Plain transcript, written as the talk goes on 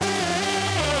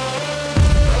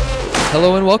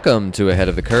Hello and welcome to Ahead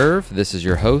of the Curve. This is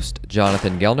your host,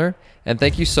 Jonathan Gelner, and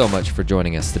thank you so much for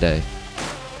joining us today.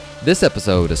 This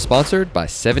episode is sponsored by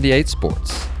 78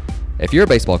 Sports. If you're a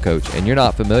baseball coach and you're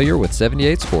not familiar with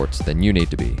 78 Sports, then you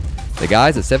need to be. The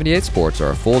guys at 78 Sports are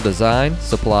a full design,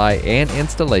 supply, and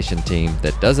installation team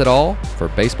that does it all for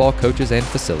baseball coaches and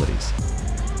facilities.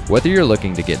 Whether you're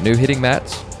looking to get new hitting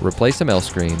mats, replace ML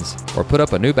screens, or put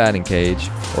up a new batting cage,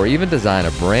 or even design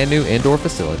a brand new indoor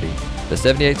facility, the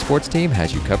 78 Sports team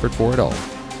has you covered for it all.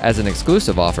 As an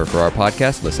exclusive offer for our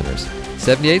podcast listeners,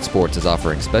 78 Sports is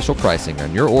offering special pricing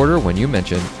on your order when you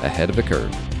mention Ahead of the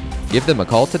Curve. Give them a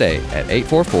call today at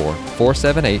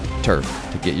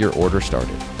 844-478-TURF to get your order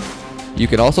started. You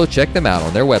can also check them out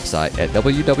on their website at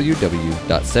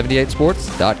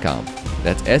www.78sports.com.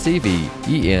 That's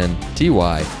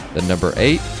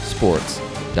SEVENTY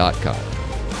sports.com.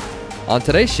 On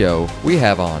today's show, we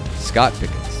have on Scott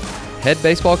Pickens, head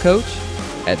baseball coach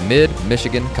at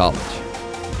Mid-Michigan College.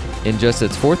 In just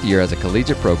its fourth year as a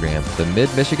collegiate program, the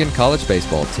Mid-Michigan College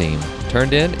baseball team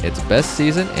turned in its best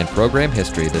season in program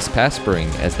history this past spring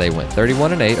as they went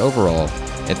 31-8 overall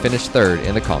and finished third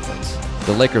in the conference.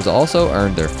 The Lakers also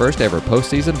earned their first ever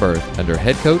postseason berth under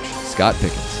head coach Scott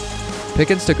Pickens.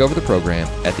 Pickens took over the program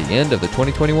at the end of the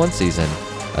 2021 season,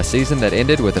 a season that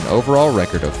ended with an overall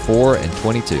record of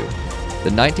 4-22. The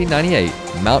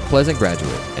 1998 Mount Pleasant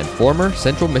graduate and former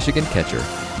Central Michigan catcher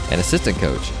and assistant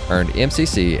coach earned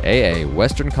MCCAA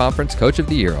Western Conference Coach of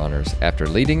the Year honors after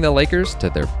leading the Lakers to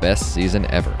their best season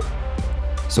ever.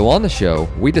 So on the show,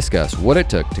 we discuss what it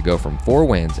took to go from 4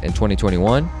 wins in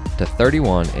 2021 to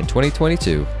 31 in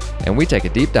 2022, and we take a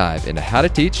deep dive into how to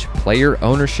teach player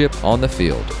ownership on the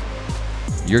field.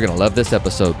 You're going to love this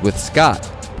episode with Scott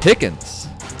Pickens.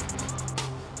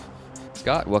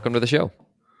 Scott, welcome to the show.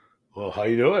 Well, how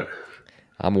you doing?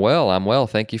 I'm well.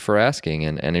 Thank you for asking.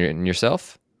 And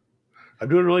yourself? I'm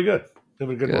doing really good.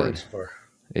 Having a good morning so far.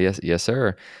 Yes,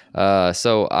 sir.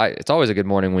 It's always a good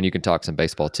morning when you can talk some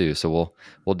baseball too. So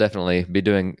we'll definitely be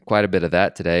doing quite a bit of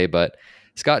that today. But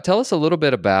Scott, tell us a little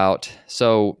bit about.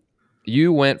 So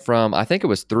you went from, I think it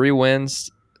was 3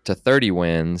 wins to 30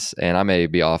 wins, and I may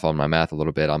be off on my math a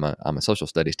little bit. I'm a social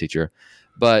studies teacher,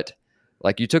 but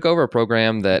like you took over a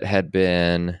program that had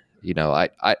been,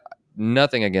 I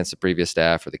nothing against the previous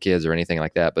staff or the kids or anything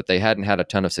like that, but they hadn't had a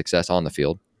ton of success on the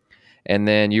field. And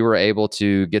then you were able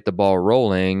to get the ball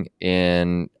rolling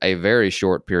in a very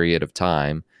short period of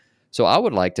time. So I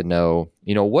would like to know,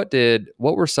 what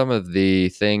were some of the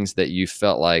things that you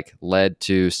felt like led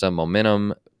to some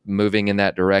momentum moving in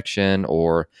that direction,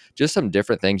 or just some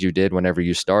different things you did whenever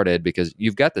you started, because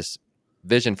you've got this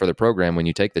vision for the program when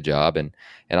you take the job. And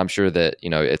I'm sure that,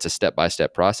 it's a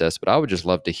step-by-step process, but I would just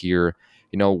love to hear,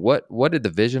 what did the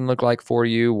vision look like for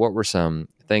you? What were some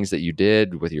things that you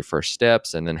did with your first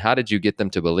steps? And then how did you get them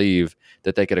to believe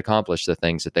that they could accomplish the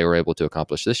things that they were able to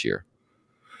accomplish this year?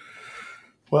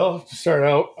 Well, to start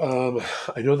out,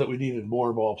 I know that we needed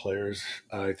more ball players.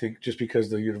 I think just because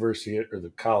the university or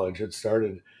the college had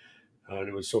started and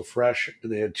it was so fresh,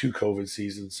 and they had 2 COVID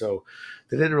seasons, so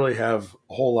they didn't really have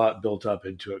a whole lot built up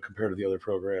into it compared to the other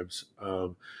programs.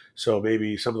 So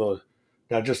maybe some of the,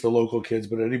 not just the local kids,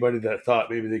 but anybody that thought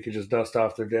maybe they could just dust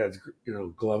off their dad's,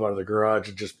 glove out of the garage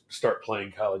and just start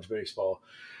playing college baseball.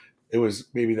 It was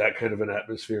maybe that kind of an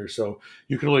atmosphere. So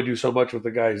you can only do so much with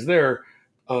the guys there,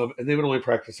 and they would only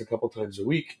practice a couple times a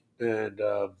week, and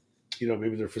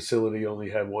maybe their facility only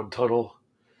had 1 tunnel.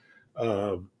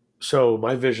 So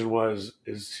my vision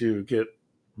is to get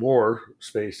more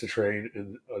space to train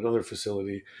in another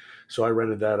facility. So I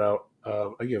rented that out.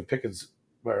 I give Pickens,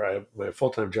 my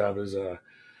full-time job is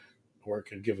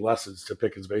work and give lessons to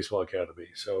Pickens Baseball Academy.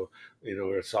 So,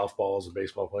 it's softballs and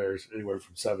baseball players anywhere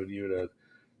from 7U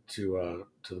to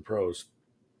the pros.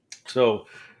 So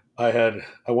I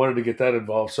wanted to get that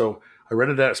involved. So I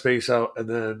rented that space out, and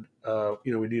then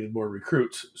we needed more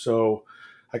recruits. So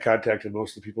I contacted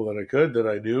most of the people that I could, that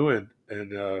I knew, and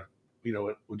with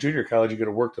junior college, you got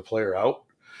to work the player out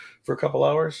for a couple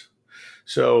hours.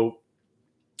 So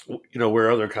where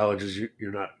other colleges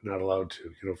you're not allowed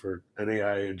to. For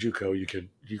NAI and JUCO, you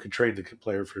can train the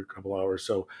player for a couple hours.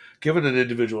 So giving an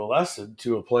individual lesson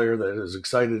to a player that is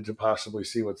excited to possibly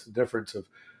see what's the difference of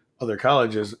other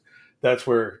colleges, that's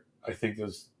where I think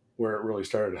is where it really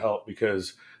started to help,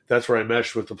 because that's where I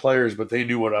meshed with the players, but they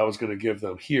knew what I was going to give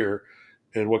them here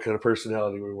and what kind of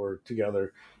personality we were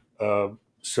together. That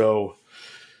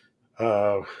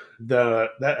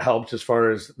helped as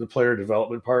far as the player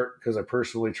development part, because I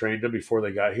personally trained them before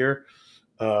they got here,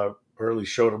 or at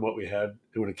least showed them what we had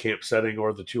in a camp setting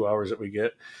or the 2 hours that we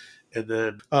get. And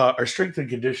then our strength and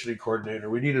conditioning coordinator,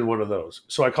 we needed one of those.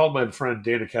 So I called my friend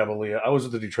Dana Cavalia. I was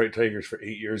with the Detroit Tigers for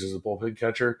 8 years as a bullpen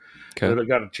catcher, and Okay. then I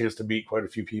got a chance to meet quite a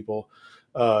few people.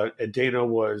 And Dana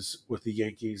was with the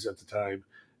Yankees at the time,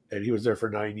 and he was there for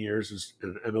 9 years as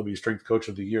an MLB Strength Coach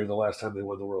of the Year the last time they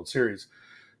won the World Series.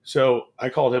 So I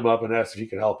called him up and asked if he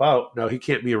could help out. Now, he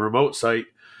can't be a remote site,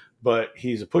 but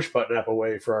he's a push button app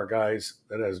away for our guys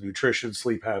that has nutrition,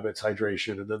 sleep habits,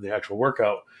 hydration, and then the actual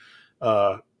workout.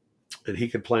 Uh, and he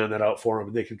can plan that out for them,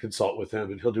 and they can consult with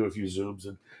him, and he'll do a few Zooms,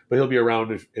 but he'll be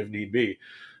around if need be.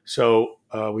 So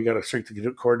we got a strength and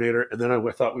conditioning coordinator, and then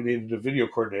I thought we needed a video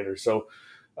coordinator. So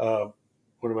uh,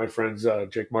 one of my friends,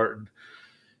 Jake Martin,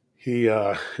 he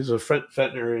is a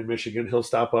veterinary in Michigan. He'll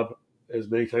stop up as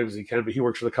many times as he can, but he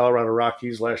works for the Colorado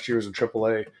Rockies. Last year he was in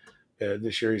AAA, and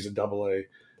this year he's in AA.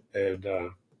 And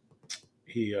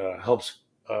he helps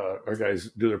our guys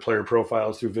do their player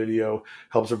profiles through video,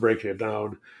 helps them break it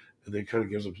down, and then kind of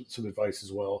gives them some advice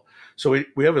as well. So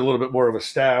we have a little bit more of a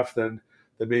staff than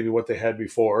maybe what they had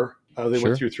before. They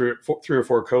went Sure. through three or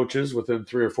four coaches within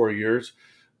 3 or 4 years,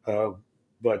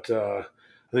 but I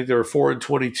think they were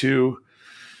 4-22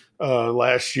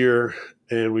 last year,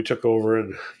 and we took over.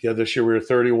 And yeah, this year we were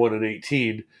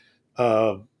 31-18.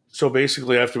 So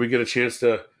basically, after we get a chance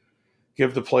to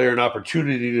give the player an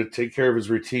opportunity to take care of his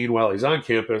routine while he's on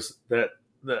campus, that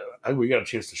we got a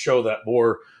chance to show that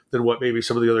more than what maybe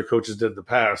some of the other coaches did in the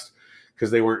past, because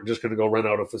they weren't just going to go rent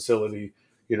out a facility,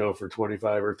 for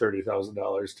 $25,000 or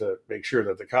 $30,000 to make sure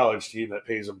that the college team that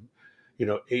pays them,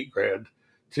 $8,000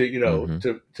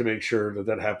 to Hmm. to make sure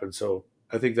that happens. So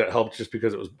I think that helped just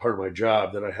because it was part of my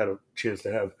job that I had a chance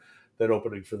to have that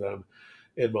opening for them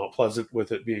in Mount Pleasant,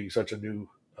 with it being such a new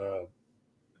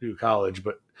college.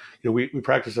 But we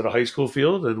practice at a high school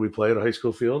field and we play at a high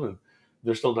school field, and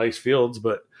they're still nice fields,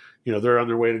 but they're on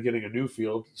their way to getting a new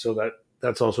field. So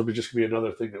that's also just gonna be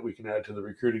another thing that we can add to the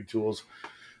recruiting tools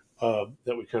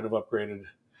that we kind of upgraded.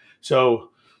 So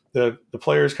the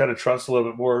players kind of trust a little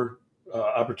bit more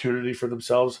opportunity for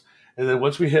themselves. And then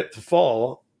once we hit the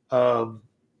fall,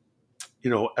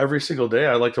 every single day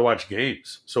I like to watch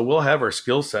games. So we'll have our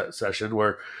skill set session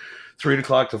where 3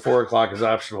 o'clock to 4 o'clock is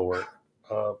optional work.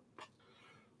 Uh,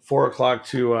 4 o'clock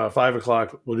to 5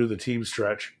 o'clock, we'll do the team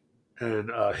stretch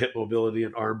and hip mobility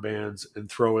and arm bands and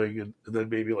throwing, and then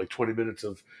maybe like 20 minutes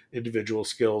of individual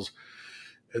skills.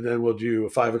 And then we'll do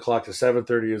 5 o'clock to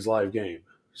 7:30 is live game.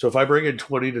 So if I bring in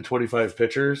 20 to 25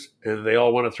 pitchers and they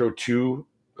all want to throw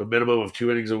a minimum of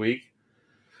 2 innings a week,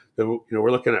 then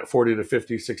we're looking at 40 to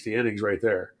 50, 60 innings right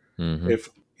there. Hmm. If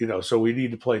so we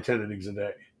need to play 10 innings a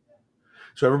day.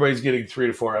 So everybody's getting 3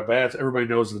 to 4 at bats. Everybody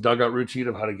knows the dugout routine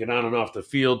of how to get on and off the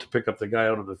field, to pick up the guy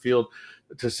out on the field,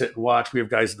 to sit and watch. We have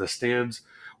guys in the stands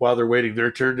while they're waiting their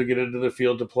turn to get into the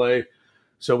field to play.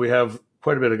 So we have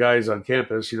quite a bit of guys on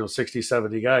campus, 60,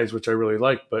 70 guys, which I really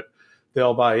like, but they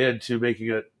all buy into making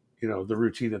it, the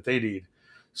routine that they need.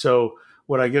 So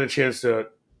when I get a chance to,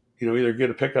 either get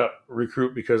a pickup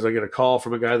recruit because I get a call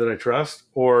from a guy that I trust,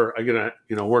 or I get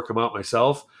to, work them out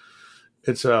myself,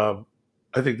 it's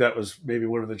I think that was maybe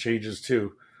one of the changes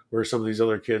too, where some of these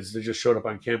other kids, they just showed up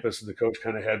on campus and the coach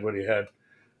kind of had what he had.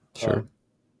 Sure. Um,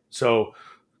 so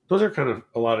those are kind of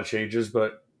a lot of changes,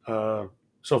 but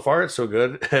so far it's so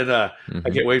good, and I Hmm.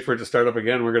 can't wait for it to start up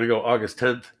again. We're going to go August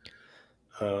 10th.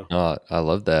 I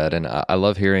love that. And I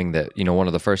love hearing that, one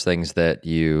of the first things that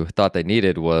you thought they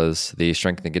needed was the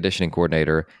strength and conditioning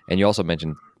coordinator. And you also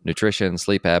mentioned nutrition,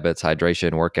 sleep habits,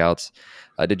 hydration, workouts.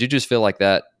 Did you just feel like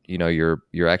that,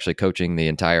 you're actually coaching the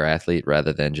entire athlete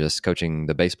rather than just coaching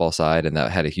the baseball side, and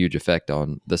that had a huge effect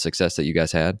on the success that you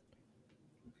guys had?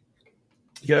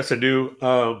 Yes, I do.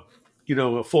 A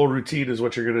full routine is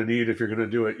what you're going to need if you're going to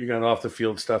do it. You got off the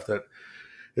field stuff that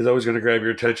is always going to grab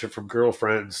your attention, from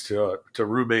girlfriends to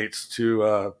roommates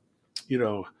to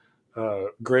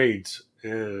grades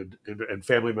and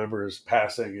family members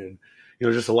passing, and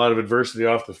just a lot of adversity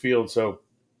off the field. So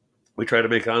we try to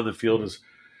make on the field as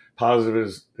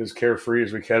positive, as carefree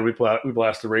as we can. We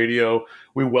blast the radio.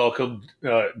 We welcome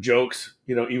jokes,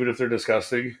 even if they're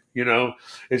disgusting.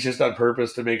 It's just on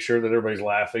purpose to make sure that everybody's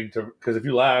laughing. Because if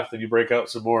you laugh, then you break out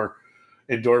some more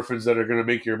endorphins that are going to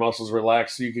make your muscles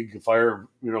relax, so you can fire,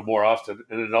 more often.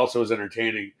 And it also is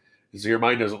entertaining, so your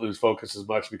mind doesn't lose focus as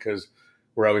much, because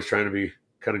we're always trying to be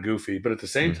kind of goofy. But at the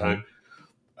same Hmm.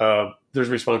 time, there's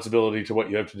responsibility to what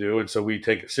you have to do, and so we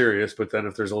take it serious. But then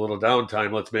if there's a little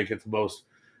downtime, let's make it the most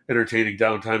entertaining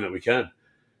downtime that we can.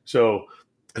 So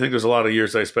I think there's a lot of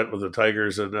years I spent with the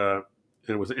Tigers and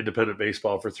with independent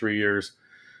baseball for 3 years.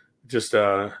 Just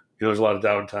there's a lot of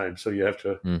downtime, so you have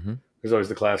to Hmm. there's always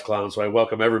the class clown. So I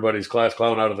welcome everybody's class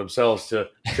clown out of themselves to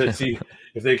see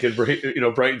if they can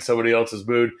brighten somebody else's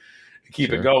mood and keep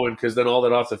it Sure. going, because then all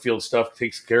that off the field stuff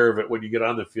takes care of it when you get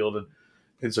on the field,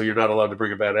 and so you're not allowed to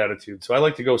bring a bad attitude. So I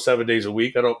like to go 7 days a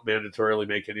week. I don't mandatorily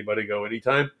make anybody go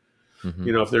anytime. Hmm.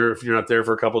 If you're not there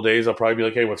for a couple of days, I'll probably be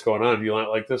like, hey, what's going on? Do you not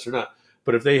like this or not?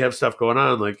 But if they have stuff going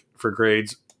on, like for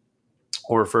grades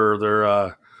or for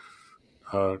their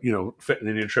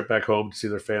they need a trip back home to see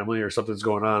their family or something's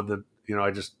going on, then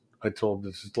I told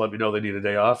them to just let me know they need a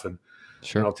day off, and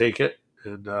Sure. I'll take it.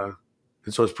 And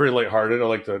so it's pretty lighthearted. I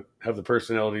like to have the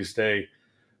personalities stay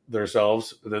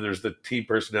themselves, and then there's the team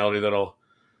personality that'll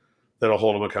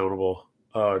hold them accountable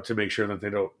to make sure that they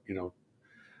don't,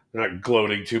 they're not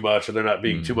gloating too much, or they're not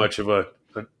being too Hmm. much of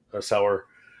a sour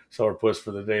puss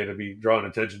for the day to be drawing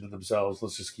attention to themselves.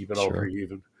 Let's just keep it all Sure. pretty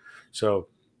even. So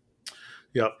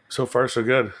yeah, so far so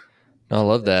good. I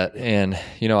love that, and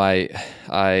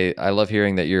I love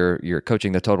hearing that you're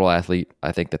coaching the total athlete.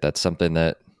 I think that that's something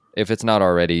that, if it's not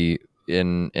already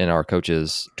in our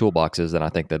coaches' toolboxes, then I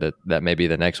think that may be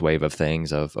the next wave of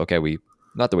things. Of okay, we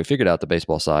not that we figured out the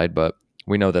baseball side, but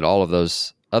we know that all of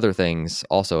those other things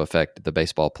also affect the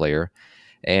baseball player,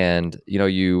 and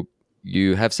you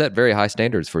have set very high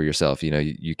standards for yourself.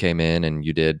 You came in and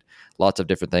you did lots of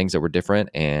different things that were different,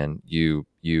 and you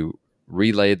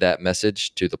relayed that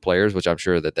message to the players, which I'm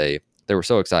sure that they were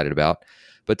so excited about.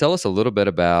 But tell us a little bit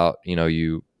about,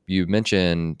 you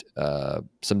mentioned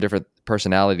some different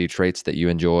personality traits that you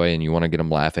enjoy and you want to get them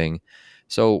laughing.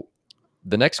 So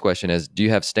the next question is, do you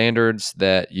have standards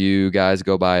that you guys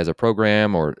go by as a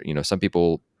program, or some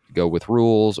people go with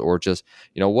rules, or just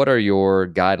what are your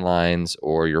guidelines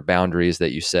or your boundaries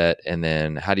that you set, and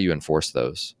then how do you enforce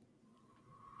those?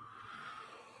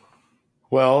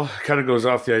 Well, it kind of goes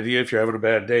off the idea, if you're having a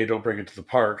bad day, don't bring it to the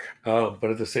park. But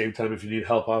at the same time, if you need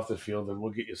help off the field, then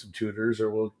we'll get you some tutors, or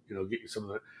we'll get you some of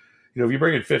the. If you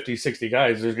bring in 50, 60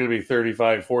 guys, there's going to be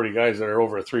 35, 40 guys that are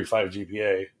over a 3.5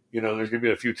 GPA. There's going to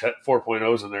be a few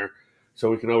 4.0s in there.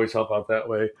 So we can always help out that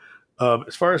way.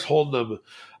 As far as holding them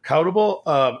accountable,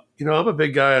 I'm a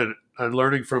big guy on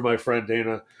learning from my friend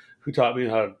Dana, who taught me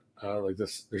how like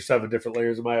this. There's 7 different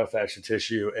layers of myofascial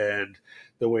tissue, and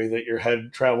the way that your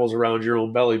head travels around your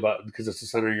own belly button, because it's the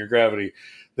center of your gravity,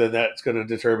 then that's going to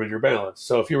determine your balance.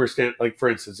 So if you were for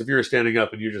instance, if you were standing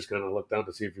up and you just kind of look down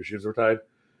to see if your shoes were tied,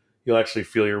 you'll actually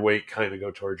feel your weight kind of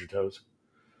go towards your toes.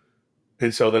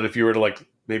 And so then if you were to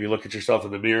maybe look at yourself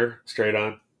in the mirror straight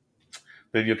on,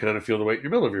 then you'll kind of feel the weight in your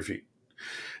middle of your feet.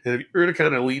 And if you were to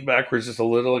kind of lean backwards just a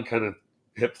little and kind of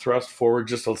hip thrust forward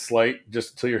just a slight,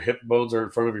 just until your hip bones are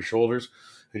in front of your shoulders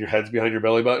and your head's behind your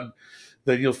belly button,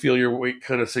 then you'll feel your weight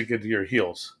kind of sink into your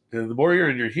heels. And the more you're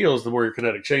in your heels, the more your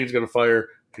kinetic chain is going to fire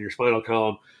in your spinal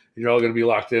column, and you're all going to be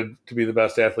locked in to be the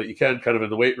best athlete you can, kind of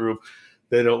in the weight room.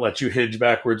 They don't let you hinge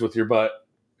backwards with your butt,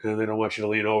 and they don't want you to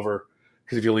lean over,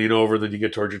 because if you lean over, then you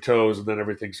get towards your toes, and then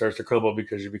everything starts to crumble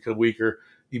because you become weaker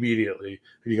immediately,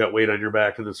 and you got weight on your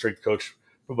back, and the strength coach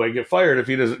might get fired if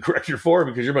he doesn't correct your form,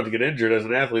 because you're about to get injured as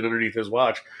an athlete underneath his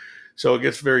watch. So it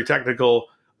gets very technical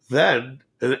then,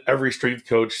 and every strength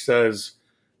coach says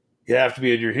you have to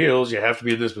be in your heels, you have to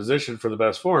be in this position for the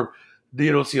best form.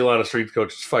 You don't see a lot of strength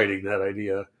coaches fighting that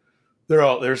idea.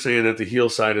 They're saying that the heel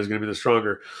side is going to be the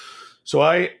stronger. So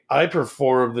I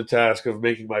perform the task of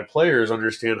making my players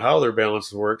understand how their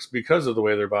balance works because of the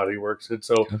way their body works. And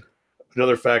so Okay.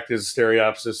 another fact is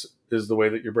stereopsis is the way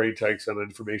that your brain takes on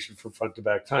information from front to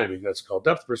back timing. That's called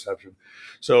depth perception.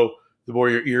 So the more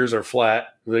your ears are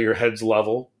flat, your head's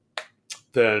level,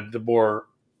 then the more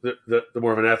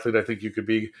of an athlete I think you could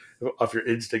be off your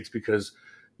instincts, because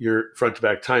your front to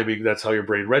back timing, that's how your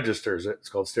brain registers it. It's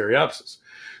called stereopsis.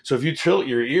 So if you tilt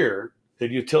your ear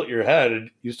and you tilt your head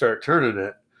and you start turning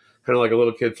it, kind of like a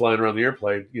little kid flying around the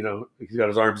airplane, he's got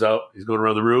his arms out, he's going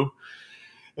around the room,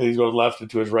 and he's going left and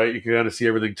to his right. You can kind of see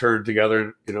everything turn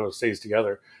together, and it stays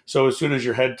together. So as soon as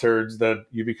your head turns, then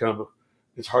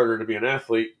it's harder to be an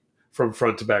athlete from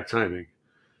front to back timing.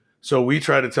 So we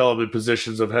try to tell them in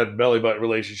positions of head and belly button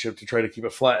relationship to try to keep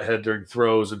a flat head during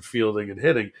throws and fielding and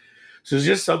hitting. So it's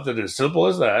just something as simple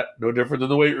as that, no different than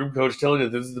the weight room coach telling you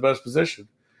this is the best position.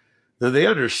 Then they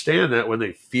understand that when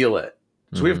they feel it.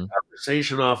 So we have Hmm. a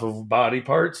conversation off of body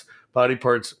parts. Body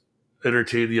parts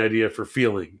entertain the idea for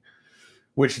feeling,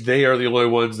 which they are the only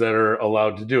ones that are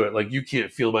allowed to do it. Like, you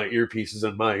can't feel my earpieces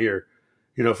in my ear,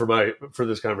 for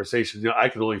this conversation. I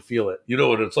can only feel it. You know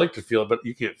what it's like to feel it, but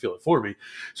you can't feel it for me.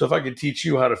 So if I can teach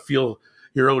you how to feel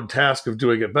your own task of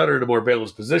doing it better in a more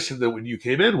balanced position than when you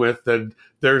came in with, then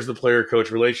there's the player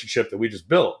coach relationship that we just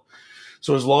built.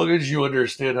 So as long as you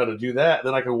understand how to do that,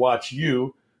 then I can watch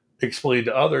you explain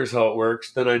to others how it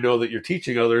works, then I know that you're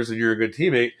teaching others and you're a good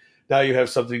teammate. Now you have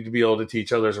something to be able to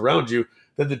teach others around you.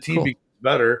 Then the team Cool. becomes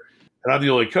better, and I'm the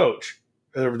only coach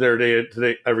their day to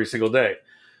day every single day.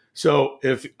 So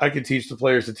if I can teach the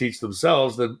players to teach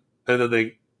themselves, then and then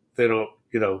they don't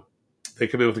they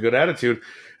come in with a good attitude,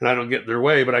 and I don't get in their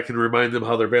way, but I can remind them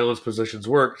how their balance positions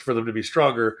work for them to be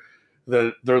stronger.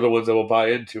 Then they're the ones that will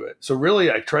buy into it. So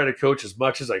really, I try to coach as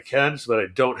much as I can so that I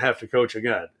don't have to coach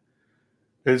again.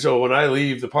 And so when I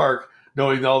leave the park,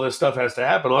 knowing that all this stuff has to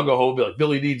happen, I'll go home and be like,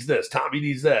 Billy needs this, Tommy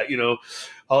needs that, and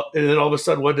then all of a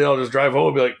sudden one day I'll just drive home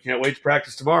and be like, can't wait to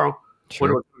practice tomorrow. Sure.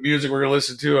 Wonder what music we're going to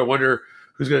listen to. I wonder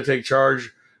who's going to take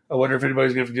charge. I wonder if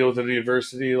anybody's going to have to deal with it at the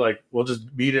university. Like, we'll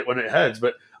just meet it when it heads.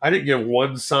 But I didn't give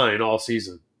one sign all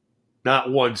season.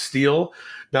 Not one steal.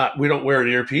 We don't wear an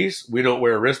earpiece. We don't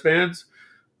wear wristbands.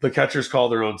 The catchers call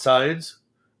their own signs.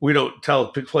 We don't tell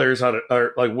players how to,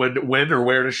 or like when or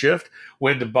where to shift,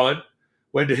 when to bunt,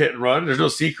 when to hit and run. There's no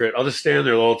secret. I'll just stand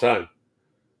there the whole time.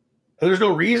 And there's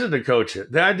no reason to coach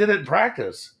it. I did it in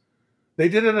practice. They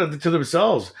did it to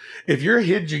themselves. If you're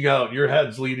hinging out, your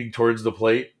head's leaning towards the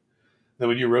plate, then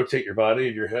when you rotate your body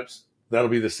and your hips, that'll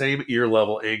be the same ear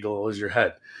level angle as your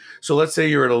head. So let's say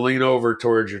you were to lean over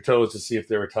towards your toes to see if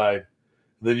they were tied.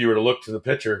 Then you were to look to the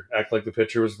pitcher, act like the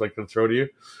pitcher was like going to throw to you.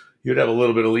 You'd have a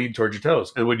little bit of lean towards your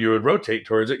toes. And when you would rotate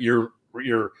towards it, your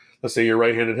let's say you're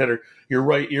right-handed hitter, your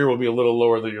right ear will be a little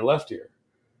lower than your left ear.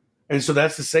 And so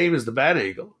that's the same as the bat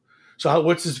angle. So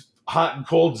what's this hot and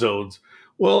cold zones?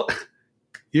 Well,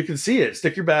 you can see it.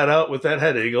 Stick your bat out with that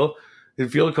head angle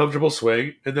and feel a comfortable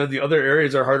swing. And then the other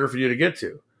areas are harder for you to get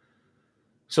to.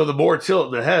 So the more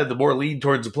tilt in the head, the more lean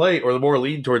towards the plate, or the more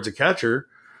lean towards the catcher,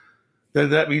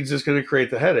 then that means it's going to create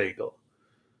the head angle.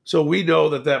 So we know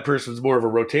that person's more of a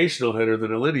rotational hitter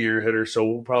than a linear hitter. So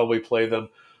we'll probably play them,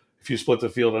 if you split the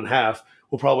field in half,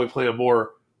 we'll probably play them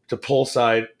more to pull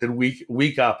side and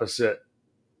weak opposite.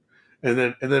 And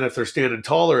then if they're standing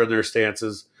taller in their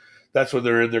stances, that's when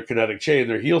they're in their kinetic chain,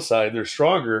 their heel side, they're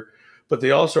stronger, but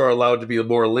they also are allowed to be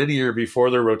more linear before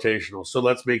they're rotational. So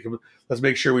let's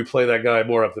make sure we play that guy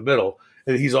more up the middle.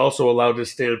 And he's also allowed to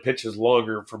stand pitches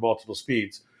longer for multiple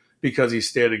speeds because he's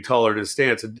standing taller in his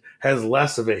stance and has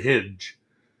less of a hinge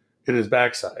in his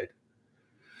backside.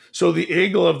 So the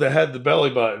angle of the head, the belly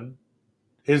button,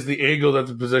 is the angle that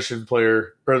the position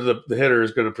player or the hitter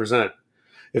is going to present.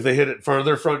 If they hit it in front of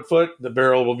their front foot, the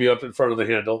barrel will be up in front of the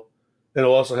handle.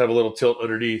 It'll also have a little tilt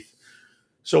underneath.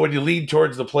 So when you lean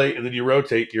towards the plate and then you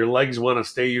rotate, your legs want to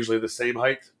stay usually the same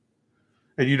height.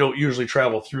 And you don't usually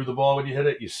travel through the ball when you hit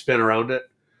it. You spin around it.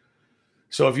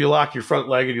 So if you lock your front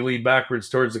leg and you lean backwards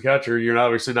towards the catcher, you're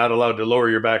obviously not allowed to lower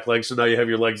your back leg. So now you have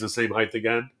your legs the same height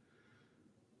again.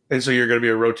 And so you're going to be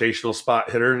a rotational spot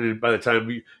hitter. And by the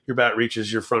time your bat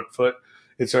reaches your front foot,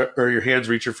 or your hands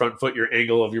reach your front foot, your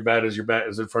angle of your bat is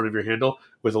in front of your handle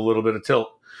with a little bit of tilt.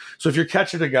 So if you're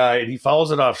catching a guy and he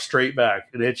follows it off straight back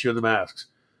and hits you in the masks,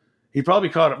 he probably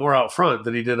caught it more out front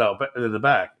than he did out in the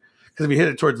back. Because if he hit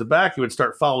it towards the back, he would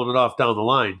start following it off down the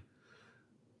line.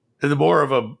 And the more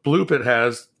of a bloop it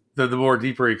has, then the more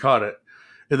deeper he caught it.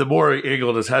 And the more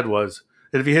angled his head was.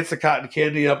 And if he hits the cotton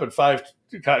candy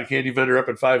vendor up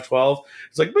at 512,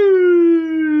 it's like,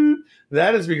 boo!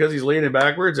 That is because he's leaning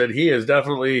backwards and he is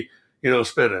definitely,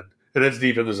 spinning. And it's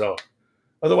deep in the zone.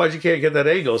 Otherwise, you can't get that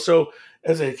angle. So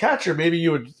as a catcher, maybe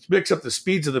you would mix up the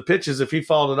speeds of the pitches if he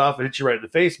followed it off and hit you right in the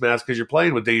face mask because you're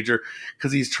playing with danger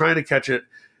because he's trying to catch it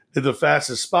in the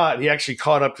fastest spot. He actually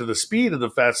caught up to the speed in the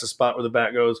fastest spot where the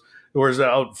bat goes, whereas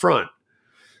out in front.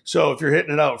 So if you're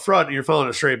hitting it out front and you're following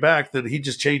it straight back, then he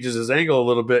just changes his angle a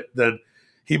little bit. Then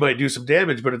he might do some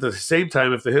damage. But at the same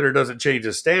time, if the hitter doesn't change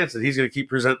his stance, then he's going to keep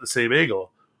presenting the same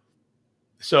angle.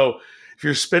 So if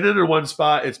you're spinning in one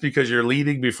spot, it's because you're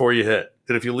leaning before you hit.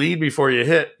 And if you lean before you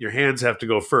hit, your hands have to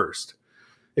go first.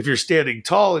 If you're standing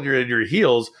tall and you're in your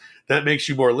heels, that makes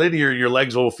you more linear and your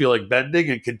legs will feel like bending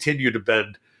and continue to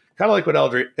bend. Kind of like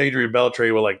when Adrian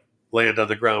Beltre will land on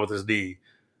the ground with his knee,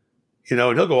 and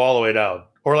he'll go all the way down.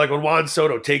 Or like when Juan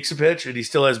Soto takes a pitch and he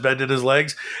still has bend in his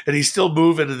legs and he's still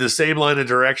moving in the same line of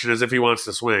direction as if he wants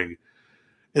to swing.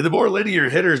 And the more linear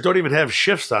hitters don't even have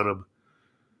shifts on them.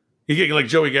 You get like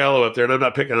Joey Gallo up there, and I'm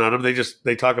not picking on him.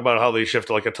 They talk about how they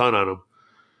shift like a ton on him.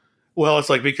 Well, it's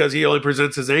like because he only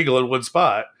presents his angle in one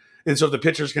spot. And so if the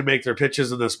pitchers can make their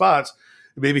pitches in the spots,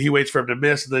 maybe he waits for him to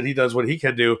miss and then he does what he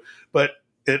can do. But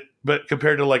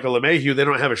compared to like a LeMahieu, they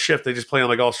don't have a shift. They just play on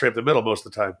like all straight up the middle most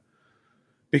of the time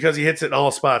because he hits it in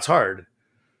all spots hard.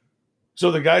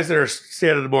 So the guys that are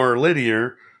standing more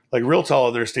linear, like real tall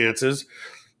in their stances,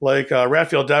 like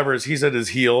Rafael Devers, he's at his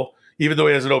heel, even though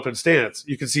he has an open stance.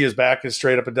 You can see his back is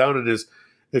straight up and down, and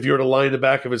If you were to line the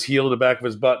back of his heel and the back of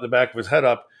his butt and the back of his head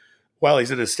up while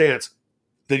he's in his stance,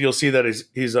 then you'll see that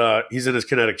he's in his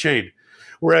kinetic chain.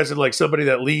 Whereas in like somebody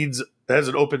that has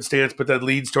an open stance, but then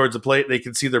leans towards the plate, and they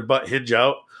can see their butt hinge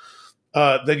out,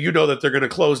 then you know that they're going to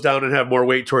close down and have more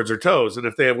weight towards their toes. And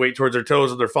if they have weight towards their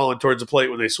toes and they're falling towards the plate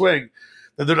when they swing,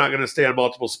 then they're not going to stay on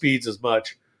multiple speeds as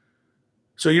much.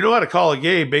 So you know how to call a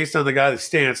game based on the guy's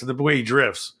stance and the way he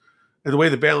drifts and the way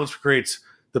the balance creates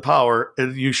the power,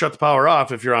 and you shut the power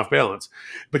off if you're off balance.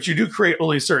 But you do create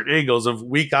only certain angles of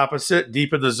weak opposite,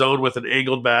 deep in the zone with an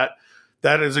angled bat.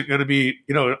 That isn't going to be,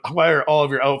 why are all of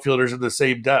your outfielders in the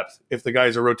same depth if the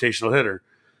guy's a rotational hitter?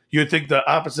 You would think the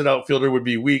opposite outfielder would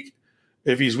be weak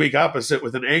if he's weak opposite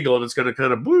with an angle and it's going to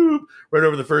kind of boop right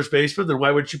over the first baseman. Then why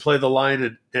wouldn't you play the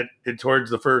line and towards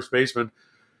the first baseman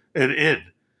and in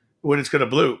when it's going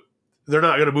to bloop? They're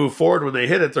not going to move forward when they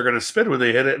hit it. They're going to spin when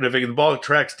they hit it. And if the ball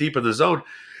tracks deep in the zone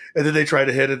and then they try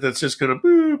to hit it, that's just going to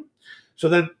boop. So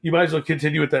then you might as well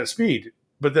continue with that speed.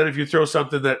 But then if you throw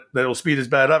something that'll speed his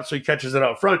bat up so he catches it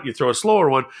out front, you throw a slower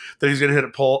one, then he's going to hit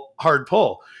a hard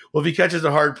pull. Well, if he catches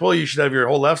a hard pull, you should have your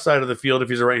whole left side of the field, if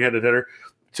he's a right-handed hitter,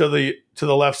 to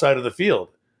the left side of the field.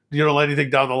 You don't let anything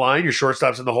down the line. Your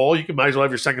shortstop's in the hole. You might as well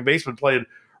have your second baseman playing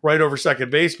right over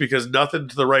second base because nothing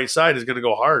to the right side is going to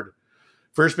go hard.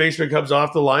 First baseman comes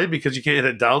off the line because you can't hit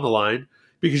it down the line,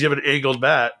 because you have an angled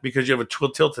bat, because you have a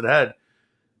tilted head,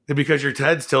 and because your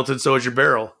head's tilted, so is your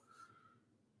barrel.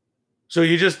 So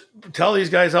you just tell these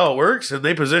guys how it works, and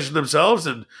they position themselves,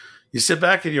 and you sit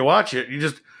back and you watch it.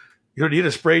 You don't need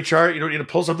a spray chart. You don't need to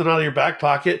pull something out of your back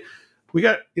pocket.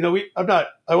 I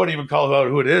wouldn't even call out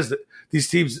who it is. That these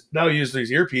teams now use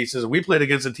these earpieces. And we played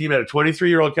against a team that had a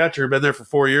 23-year-old catcher, been there for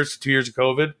 4 years, 2 years of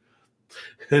COVID.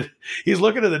 And he's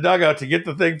looking at the dugout to get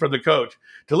the thing from the coach,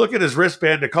 to look at his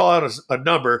wristband, to call out a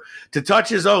number, to touch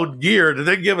his own gear, to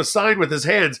then give a sign with his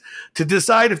hands to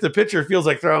decide if the pitcher feels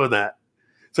like throwing that.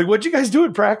 It's like, what'd you guys do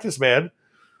in practice, man?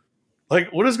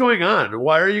 Like, what is going on?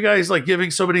 Why are you guys like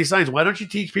giving so many signs? Why don't you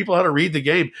teach people how to read the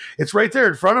game? It's right there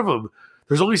in front of them.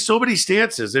 There's only so many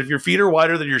stances. If your feet are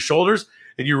wider than your shoulders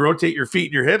and you rotate your feet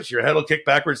and your hips, your head will kick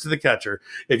backwards to the catcher.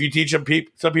 If you teach them,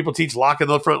 some people teach locking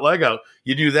the front leg out.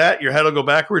 You do that, your head will go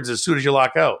backwards as soon as you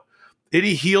lock out.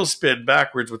 Any heel spin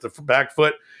backwards with the back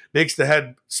foot makes the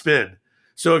head spin.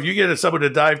 So if you get someone to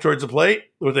dive towards the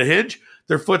plate with a hinge,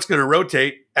 their foot's going to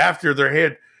rotate after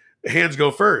their hands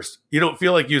go first. You don't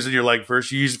feel like using your leg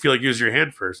first. You feel like using your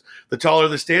hand first. The taller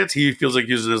the stance, he feels like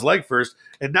using his leg first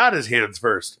and not his hands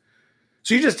first.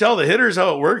 So you just tell the hitters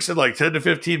how it works in like 10 to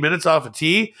 15 minutes off a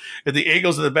tee and the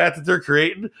angles of the bat that they're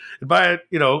creating. And by,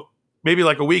 maybe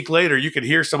like a week later, you can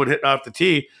hear someone hitting off the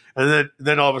tee, and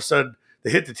then all of a sudden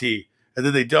they hit the tee, and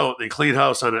then they don't. They clean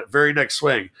house on it very next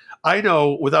swing. I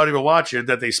know without even watching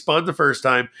that they spun the first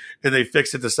time and they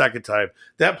fixed it the second time.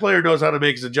 That player knows how to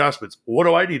make his adjustments. What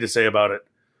do I need to say about it?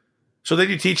 So then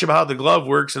you teach them how the glove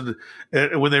works and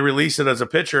when they release it as a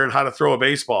pitcher and how to throw a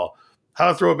baseball. How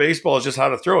to throw a baseball is just how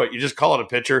to throw it. You just call it a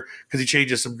pitcher because he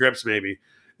changes some grips maybe,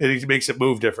 and he makes it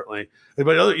move differently.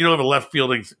 But you don't have a left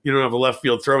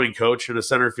field throwing coach and a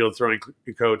center field throwing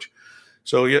coach.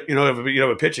 So you have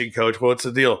a pitching coach. Well, what's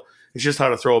the deal? It's just how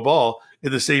to throw a ball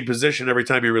in the same position every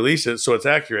time you release it, so it's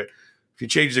accurate. If you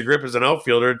change the grip as an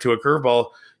outfielder to a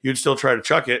curveball, you'd still try to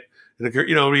chuck it.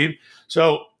 You know what I mean?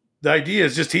 So the idea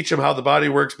is just teach them how the body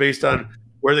works based on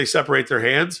where they separate their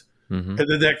hands, and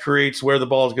then that creates where the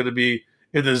ball is going to be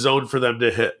in the zone for them to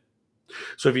hit.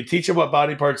 So if you teach them what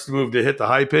body parts to move to hit the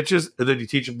high pitches, and then you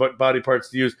teach them what body parts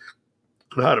to use,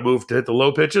 how to move to hit the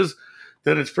low pitches,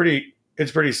 then it's pretty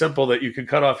simple that you can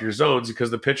cut off your zones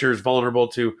because the pitcher is vulnerable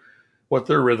to what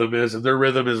their rhythm is, and their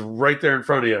rhythm is right there in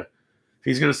front of you. If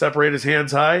he's going to separate his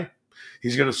hands high,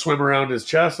 he's going to swim around his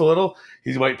chest a little,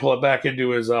 he might pull it back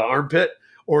into his armpit,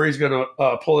 or he's going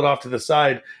to pull it off to the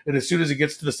side, and as soon as it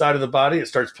gets to the side of the body, it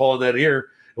starts pulling that ear,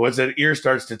 and once that ear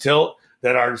starts to tilt,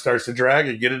 that arm starts to drag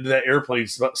and get into that airplane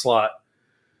slot.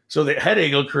 So the head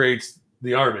angle creates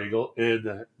the arm angle,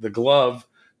 and the glove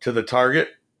to the target,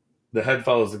 the head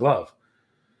follows the glove.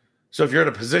 So if you're in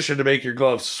a position to make your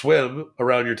glove swim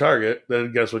around your target,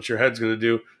 then guess what your head's going to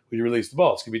do when you release the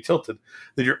ball? It's going to be tilted.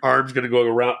 Then your arm's going to go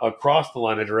around across the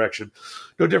line of direction.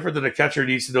 No different than a catcher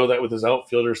needs to know that with his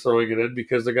outfielders throwing it in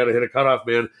because they got to hit a cutoff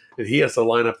man, and he has to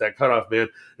line up that cutoff man.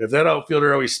 If that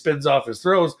outfielder always spins off his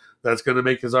throws, that's going to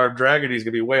make his arm drag, and he's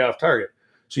going to be way off target.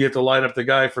 So you have to line up the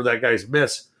guy for that guy's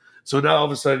miss. So now all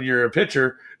of a sudden you're a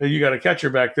pitcher, and you got a catcher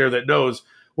back there that knows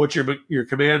what your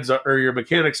commands are, or your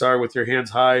mechanics are with your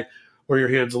hands high or your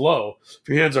hands low. If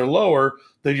your hands are lower,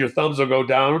 then your thumbs will go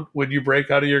down when you break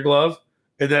out of your glove,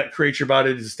 and that creates your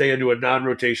body to stay into a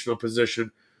non-rotational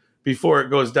position before it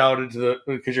goes down into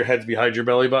because your head's behind your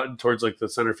belly button towards like the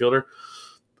center fielder.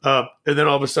 And then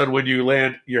all of a sudden, when you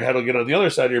land, your head will get on the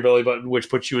other side of your belly button, which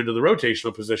puts you into the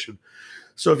rotational position.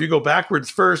 So if you go backwards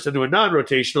first into a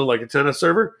non-rotational, like a tennis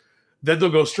server, then they'll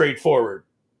go straight forward.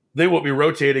 They won't be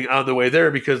rotating on the way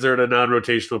there because they're in a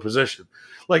non-rotational position.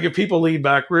 Like if people lean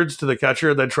backwards to the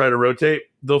catcher and then try to rotate,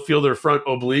 they'll feel their front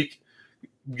oblique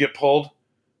get pulled.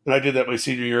 And I did that my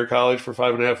senior year of college for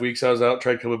 5.5 weeks. I was out,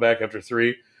 tried coming back after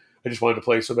 3. I just wanted to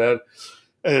play so bad.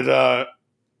 And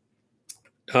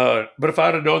but if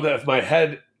I'd have known that if my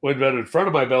head would have been in front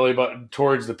of my belly button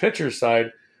towards the pitcher's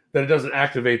side, then it doesn't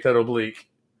activate that oblique.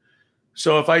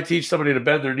 So if I teach somebody to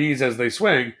bend their knees as they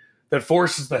swing, that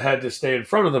forces the head to stay in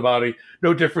front of the body,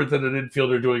 no different than an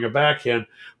infielder doing a backhand,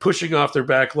 pushing off their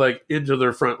back leg into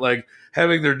their front leg,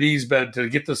 having their knees bent to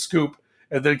get the scoop,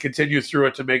 and then continue through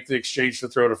it to make the exchange to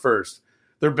throw to first.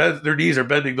 Their knees are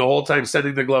bending the whole time,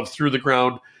 sending the glove through the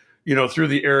ground, through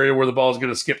the area where the ball is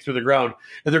going to skip through the ground.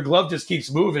 And their glove just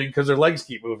keeps moving because their legs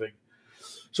keep moving.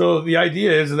 So the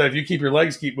idea is that if you keep your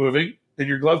legs keep moving and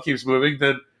your glove keeps moving,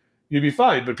 then you'd be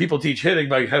fine. But people teach hitting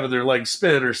by having their legs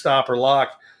spin or stop or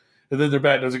lock, and then their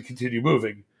bat doesn't continue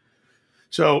moving.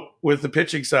 So with the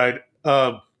pitching side,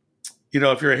 if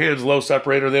your hand's low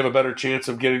separator, they have a better chance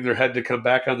of getting their head to come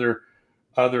back on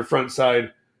their front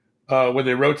side. When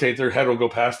they rotate, their head will go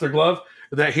past their glove,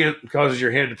 and that hand causes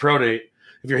your hand to pronate.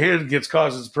 If your hand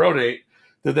causes pronate,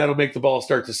 then that'll make the ball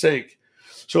start to sink.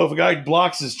 So if a guy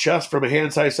blocks his chest from a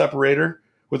hand-size separator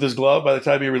with his glove, by the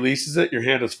time he releases it, your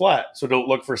hand is flat. So don't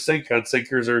look for sink on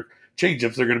sinkers or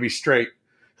changeups. They're going to be straight.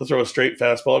 He'll throw a straight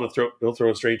fastball and he'll throw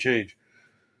a straight change.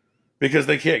 Because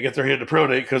they can't get their hand to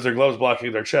pronate because their glove's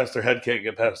blocking their chest. Their head can't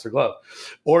get past their glove.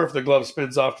 Or if the glove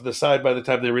spins off to the side, by the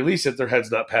time they release it, their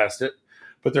head's not past it,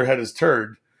 but their head is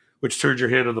turned, which turns your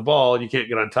hand on the ball, and you can't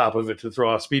get on top of it to throw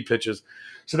off speed pitches.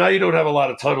 So now you don't have a lot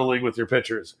of tunneling with your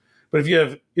pitchers. But if you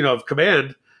have,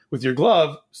 command with your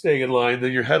glove staying in line,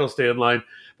 then your head will stay in line.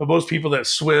 But most people that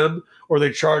swim or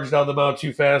they charge down the mound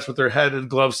too fast with their head and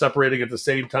glove separating at the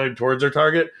same time towards their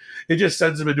target, it just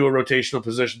sends them into a rotational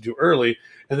position too early,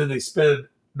 and then they spin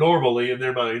normally in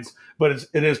their minds, but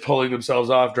it is pulling themselves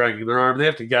off, dragging their arm. They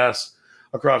have to gas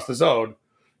across the zone.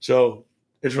 So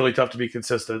it's really tough to be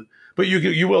consistent. But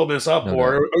you will miss up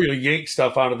or you'll yank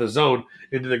stuff out of the zone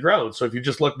into the ground. So if you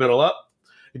just look middle up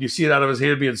and you see it out of his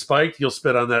hand being spiked, you'll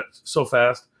spit on that so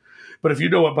fast. But if you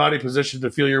know what body position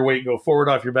to feel your weight go forward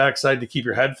off your backside to keep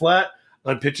your head flat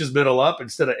on pitches middle up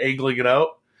instead of angling it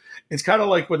out, it's kind of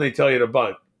like when they tell you to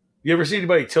bunt. You ever see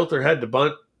anybody tilt their head to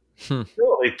bunt?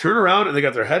 No, they turn around and they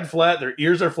got their head flat, their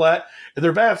ears are flat, and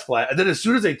their bat's flat. And then as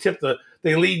soon as they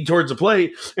they lean towards the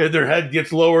plate and their head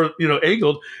gets lower,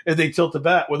 angled, and they tilt the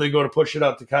bat when they go to push it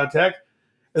out to contact.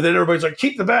 And then everybody's like,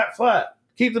 keep the bat flat,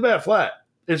 keep the bat flat.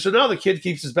 And so now the kid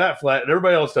keeps his bat flat and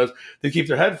everybody else does. They keep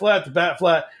their head flat, the bat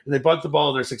flat, and they bunt the ball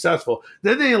and they're successful.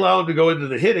 Then they allow them to go into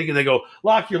the hitting and they go,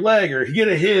 lock your leg or get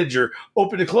a hinge or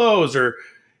open to close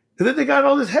and then they got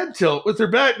all this head tilt with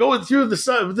their bat going through the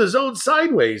zone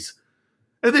sideways.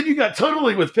 And then you got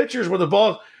tunneling with pitchers where the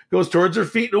ball goes towards their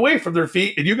feet and away from their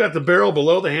feet, and you got the barrel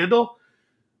below the handle.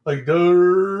 Like,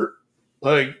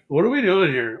 what are we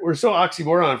doing here? We're so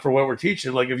oxymoron for what we're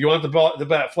teaching. Like, if you want the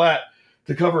bat flat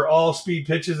to cover all speed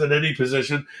pitches in any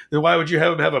position, then why would you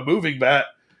have them have a moving bat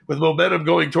with momentum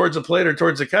going towards the plate or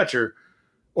towards the catcher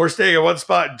or staying at one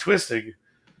spot and twisting?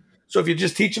 So if you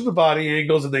just teach them the body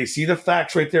angles and they see the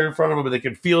facts right there in front of them and they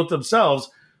can feel it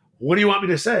themselves, what do you want me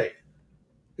to say?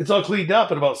 It's all cleaned up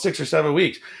in about 6 or 7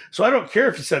 weeks. So I don't care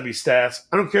if you send me stats.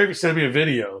 I don't care if you send me a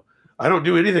video. I don't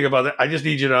do anything about that. I just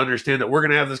need you to understand that we're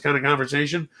going to have this kind of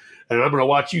conversation, and I'm going to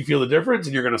watch you feel the difference,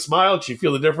 and you're going to smile because you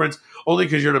feel the difference only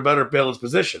because you're in a better balanced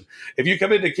position. If you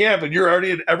come into camp and you're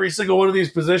already in every single one of these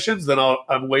positions, then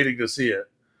I'm waiting to see it.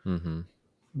 Mm-hmm.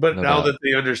 But now that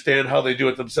they understand how they do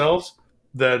it themselves,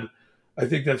 then I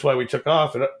think that's why we took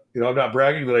off. And I'm not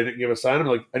bragging that I didn't give a sign.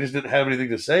 I just didn't have anything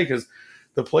to say because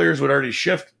the players would already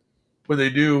shift when they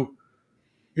do,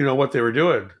 what they were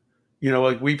doing.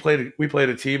 Like we played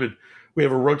a team and we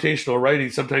have a rotational righty.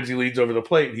 Sometimes he leans over the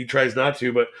plate and he tries not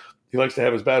to, but he likes to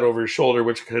have his bat over his shoulder,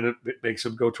 which kind of makes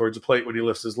him go towards the plate when he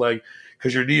lifts his leg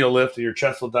because your knee will lift and your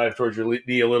chest will dive towards your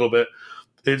knee a little bit.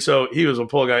 And so he was a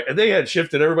pull guy. And they had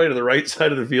shifted everybody to the right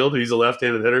side of the field. He's a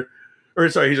left-handed hitter.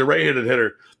 He's a right-handed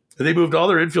hitter. And they moved all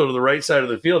their infield to the right side of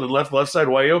the field and left side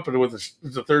wide open with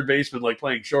the third baseman like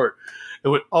playing short.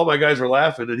 And all my guys were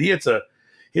laughing. And he hits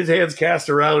his hands cast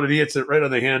around and he hits it right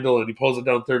on the handle and he pulls it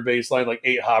down third baseline like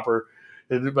 8 hopper.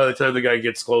 And by the time the guy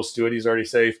gets close to it, he's already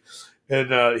safe.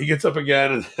 And he gets up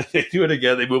again and they do it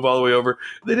again. They move all the way over.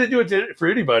 They didn't do it for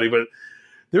anybody, but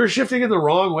They were shifting in the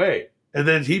wrong way. And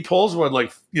then he pulls one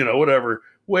like, whatever,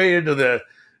 way into the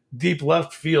deep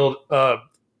left field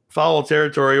foul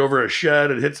territory over a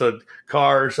shed and hits a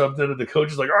car or something. And the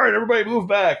coach is like, all right, everybody move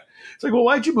back. It's like, well,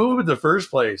 why'd you move him in the first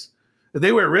place? And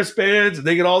they wear wristbands and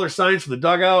they get all their signs from the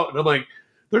dugout. And I'm like,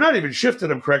 they're not even shifting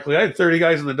them correctly. I had 30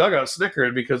 guys in the dugout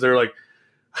snickering because they're like,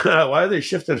 why are they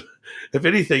shifting? If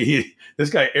anything, this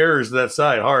guy errors that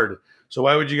side hard. So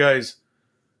why would you guys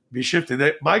be shifting?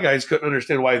 My guys couldn't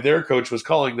understand why their coach was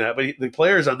calling that, but the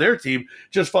players on their team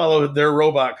just followed their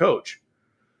robot coach.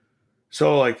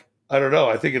 So, like, I don't know.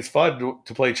 I think it's fun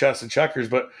to play chess and checkers,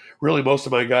 but really most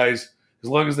of my guys, as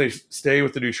long as they stay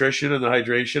with the nutrition and the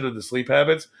hydration and the sleep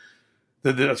habits,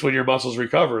 then that's when your muscles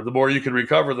recover. The more you can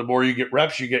recover, the more you get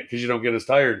reps you get because you don't get as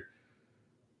tired.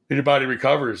 And your body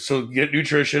recovers. So get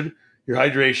nutrition, your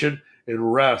hydration,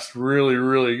 and rest really,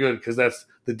 really good because that's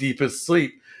the deepest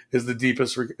sleep is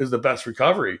the best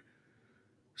recovery.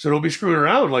 So don't be screwing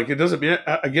around. Like, it doesn't mean,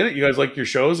 I get it. You guys like your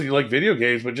shows and you like video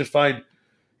games, but just find,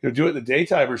 do it in the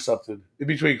daytime or something in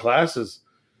between classes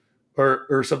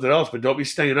or something else. But don't be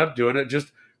staying up doing it.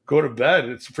 Just go to bed.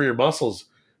 It's for your muscles.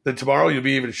 Then tomorrow you'll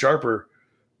be even sharper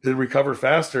and recover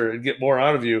faster and get more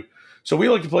out of you. So we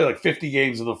like to play like 50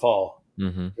 games in the fall.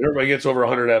 Mm-hmm. Everybody gets over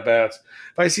 100 at bats.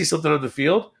 If I see something on the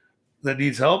field that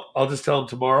needs help, I'll just tell them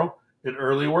tomorrow in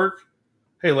early work,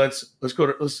 hey, let's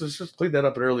just clean that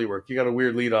up in early work. You got a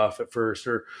weird lead off at first,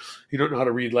 or you don't know how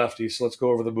to read lefties, so let's go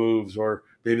over the moves, or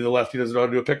maybe the lefty doesn't know how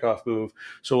to do a pickoff move,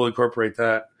 so we'll incorporate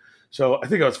that. So I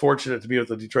think I was fortunate to be with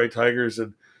the Detroit Tigers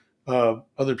and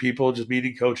other people, just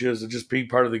meeting coaches and just being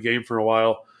part of the game for a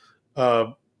while,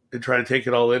 and trying to take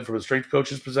it all in from a strength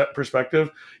coach's perspective.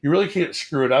 You really can't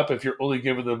screw it up if you're only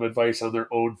giving them advice on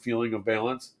their own feeling of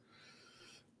balance,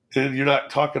 and you're not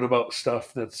talking about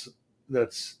stuff that's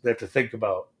they have to think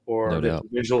about or they have to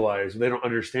visualize. They don't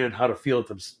understand how to feel it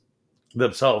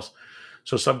themselves.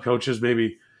 So some coaches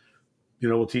maybe,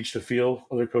 will teach the feel.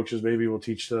 Other coaches maybe will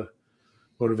teach the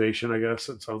motivation, I guess.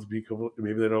 It sounds cool.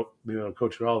 Maybe they don't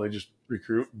coach at all. They just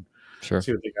recruit and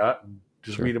see what they got and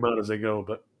just read them out as they go.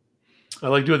 But I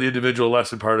like doing the individual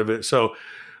lesson part of it. So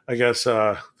I guess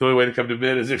the only way to come to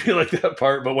mid is if you like that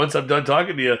part. But once I'm done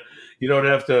talking to you, you don't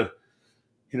have to,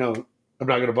 I'm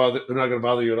not going to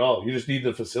bother you at all. You just need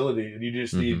the facility, and you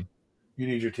just need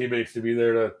your teammates to be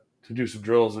there to do some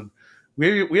drills. And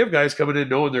we have guys coming in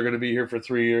knowing they're going to be here for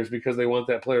 3 years because they want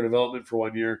that player development for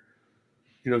 1 year.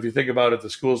 If you think about it,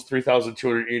 the school's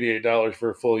 $3,288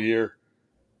 for a full year.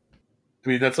 I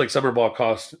mean, that's like summer ball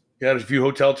cost. You had a few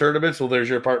hotel tournaments. Well, there's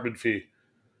your apartment fee.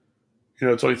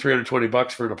 It's only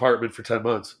 $320 for an apartment for 10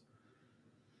 months.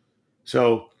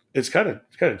 So it's kind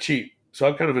of cheap. So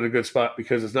I'm kind of in a good spot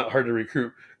because it's not hard to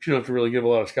recruit. You don't have to really give a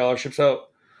lot of scholarships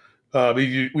out.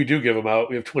 We do give them out.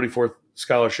 We have 24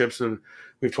 scholarships and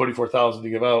we have 24,000 to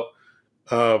give out.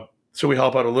 So we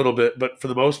help out a little bit, but for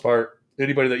the most part,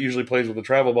 anybody that usually plays with the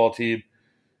travel ball team,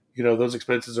 those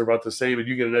expenses are about the same, and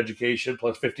you get an education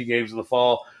plus 50 games in the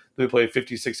fall. Then we play a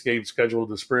 56 game schedule in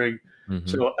the spring. Mm-hmm.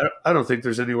 So I don't think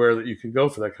there's anywhere that you can go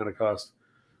for that kind of cost.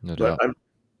 No doubt.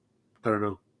 I don't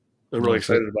know. I'm really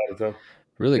excited about it though.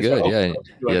 Really good.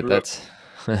 Yeah.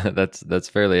 That's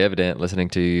fairly evident listening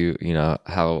to you,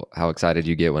 how excited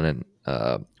you get when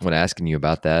asking you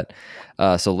about that.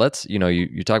 So let's,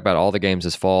 you talk about all the games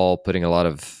this fall, putting a lot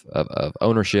of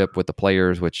ownership with the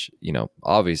players, which,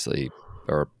 obviously,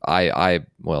 or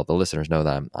well, the listeners know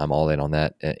that I'm all in on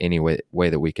that any way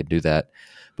that we can do that.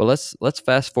 But let's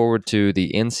fast forward to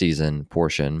the in-season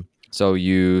portion. So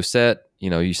you set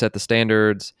the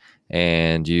standards,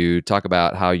 and you talk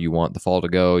about how you want the fall to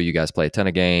go. You guys play a ton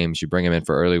of games. You bring them in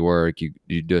for early work. You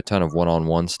do a ton of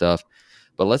one-on-one stuff.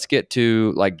 But let's get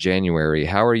to like January.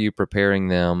 How are you preparing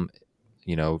them,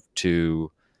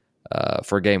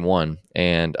 for game one?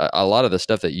 And a lot of the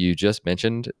stuff that you just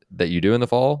mentioned that you do in the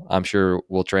fall, I'm sure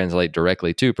will translate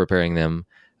directly to preparing them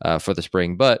for the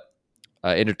spring. But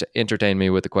entertain me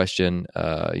with the question.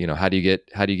 How do you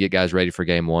get guys ready for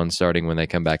game one starting when they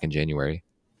come back in January?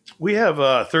 We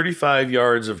have 35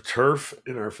 yards of turf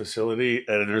in our facility,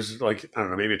 and there's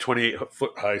maybe a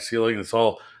 28-foot high ceiling. It's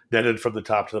all netted from the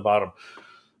top to the bottom.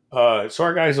 So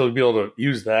our guys will be able to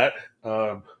use that.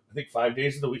 I think 5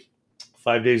 days of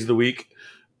the week,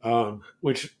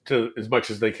 which to as much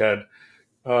as they can.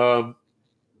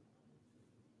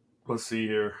 Let's see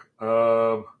here.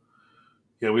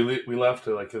 We left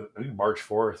I think March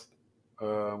 4th.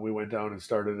 We went down and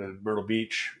started in Myrtle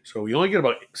Beach. So we only get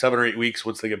about 7 or 8 weeks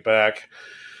once they get back.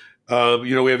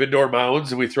 We have indoor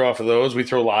mounds, and we throw off of those. We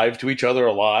throw live to each other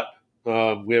a lot.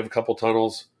 We have a couple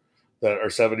tunnels that are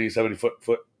 70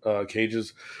 foot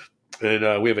cages.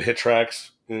 And we have a hit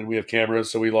tracks. and we have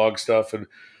cameras, so we log stuff and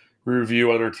we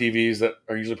review on our TVs that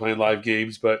are usually playing live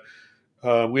games. But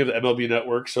we have the MLB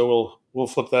Network, so we'll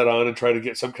flip that on and try to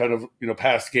get some kind of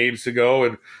past games to go.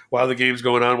 And while the game's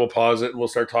going on, we'll pause it and we'll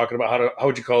start talking about how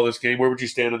would you call this game? Where would you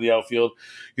stand in the outfield?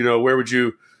 Where would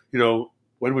you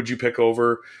when would you pick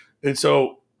over? And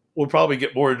so we'll probably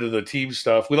get more into the team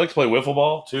stuff. We like to play wiffle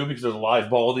ball too because there's a live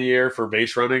ball in the air for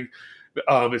base running.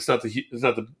 It's not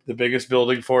the biggest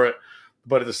building for it,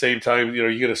 but at the same time,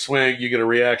 you get a swing, you get a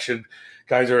reaction.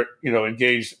 Guys are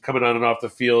engaged coming on and off the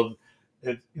field,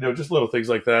 and just little things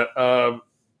like that.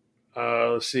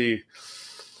 Let's see.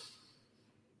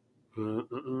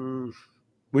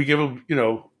 We give them,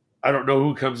 I don't know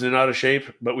who comes in out of shape,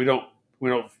 but we don't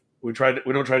try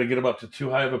to get them up to too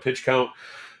high of a pitch count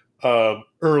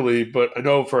early. But I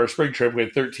know for our spring trip we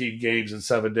had 13 games in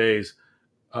 7 days,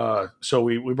 so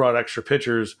we brought extra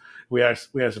pitchers. We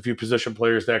asked a few position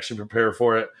players to actually prepare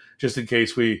for it, just in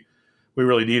case we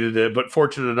really needed it. But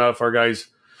fortunate enough, our guys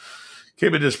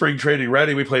came into spring training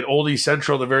ready. We played Old East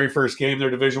Central the very first game. They're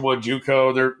Division I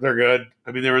JUCO. They're good.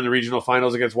 I mean, they were in the regional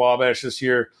finals against Wabash this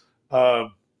year,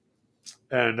 and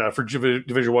for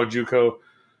Division I JUCO,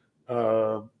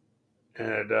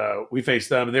 and we faced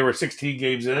them. And they were 16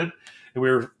 games in, and we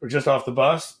were just off the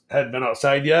bus. Hadn't been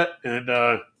outside yet, and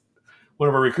one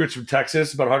of our recruits from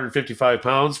Texas, about 155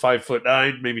 pounds,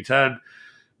 5'9", maybe 10,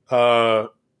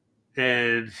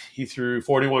 and he threw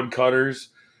 41 cutters,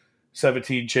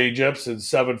 17 changeups, and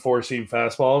 7 four-seam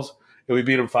fastballs, and we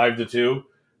beat him 5-2.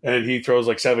 And he throws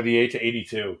like 78 to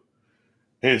 82.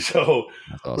 And so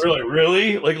We're like,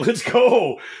 really? Like, let's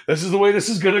go. This is the way this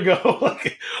is going to go.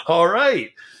 Like, all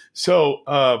right.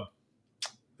 So,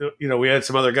 we had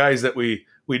some other guys that we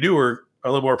knew were a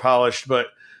little more polished, but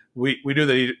we knew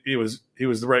that he was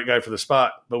the right guy for the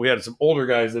spot. But we had some older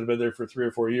guys that had been there for 3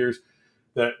 or 4 years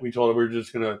that we told him we were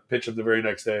just going to pitch him the very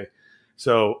next day.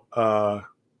 So,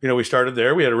 we started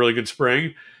there. We had a really good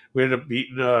spring. We ended up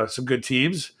beating some good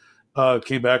teams.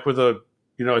 Came back with I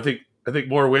think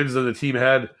more wins than the team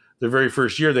had their very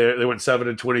first year. They went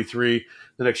 7-23.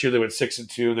 The next year they went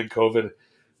 6-2, and then COVID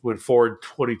went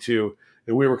 4-22.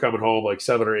 And we were coming home like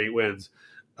 7 or 8 wins,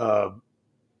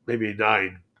 maybe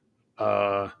 9.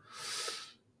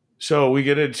 So we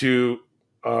get into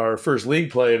our first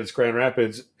league play, and it's Grand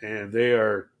Rapids, and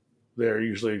they're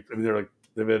usually,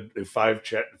 they've been 5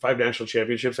 national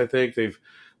championships. I think they've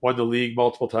won the league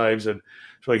multiple times, and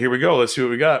so here we go. Let's see what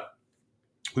we got.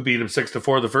 We beat them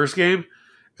 6-4 the first game,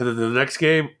 and then the next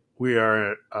game we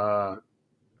are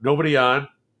nobody on,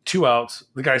 2 outs.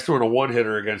 The guy's throwing a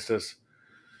 1-hitter against us,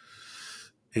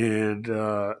 and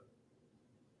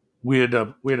we end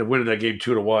up winning that game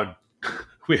 2-1.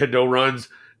 We had no runs,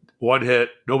 1 hit,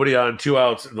 nobody on, 2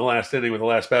 outs in the last inning with the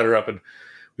last batter up, and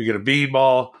we get a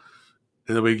beanball,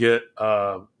 and then we get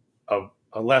a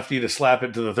lefty to slap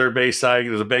it to the third base side.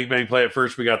 There's a bang play at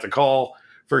first. We got the call.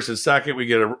 First and second, we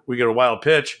get a wild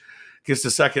pitch. Gets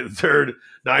to second and third.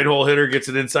 9-hole hitter gets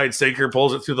an inside sinker,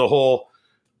 pulls it through the hole.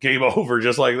 Game over,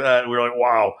 just like that. And we were like,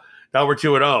 wow. Now we're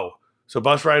 2-0. So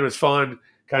bus ride was fun.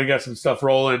 Kind of got some stuff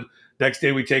rolling. Next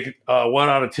day we take 1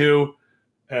 out of 2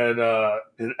 and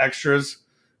in extras,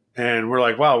 and we're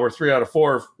like, wow, we're 3 out of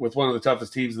 4 with one of the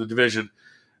toughest teams in the division.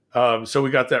 So we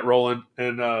got that rolling,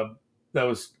 and that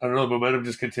was, I don't know, the momentum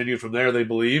just continued from there. They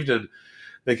believed, and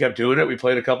they kept doing it. We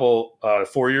played a couple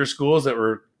 4-year schools that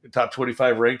were top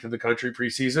 25 ranked in the country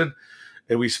preseason,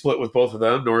 and we split with both of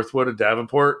them, Northwood and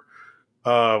Davenport.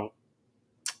 And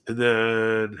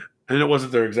it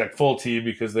wasn't their exact full team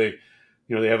because they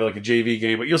have like a JV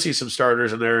game, but you'll see some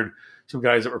starters in there and some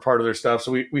guys that were part of their stuff.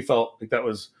 So we felt like that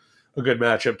was a good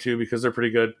matchup too because they're pretty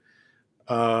good.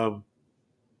 And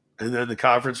then the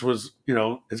conference was,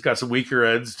 it's got some weaker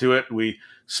ends to it. We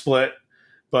split.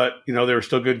 But, they were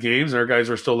still good games, and our guys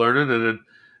were still learning, and then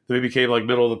we became like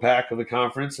middle of the pack of the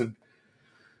conference, and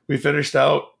we finished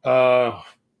out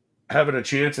having a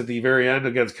chance at the very end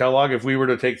against Kellogg. If we were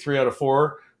to take 3 out of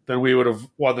 4, then we would have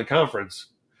won the conference.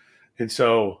 And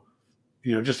so,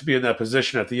 just to be in that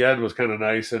position at the end was kind of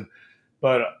nice.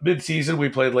 But mid-season, we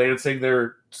played Lansing.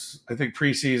 They're, I think,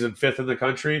 preseason 5th in the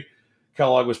country.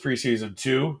 Kellogg was preseason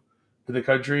 2 in the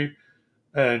country.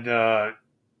 And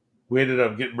we ended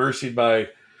up getting mercied by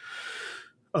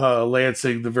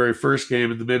Lansing the very first game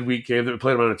in the midweek game that we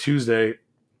played them on a Tuesday.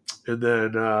 And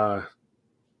then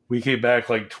we came back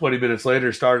like 20 minutes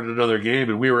later, started another game,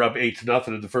 and we were up 8-0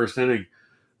 in the first inning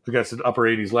against an upper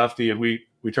 80s lefty. And we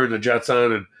turned the Jets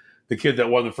on, and the kid that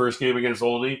won the first game against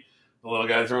Olney, the little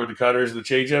guy throwing the cutters and the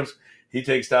changeups, he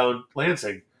takes down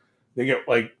Lansing. They get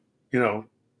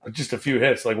just a few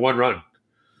hits, like 1 run.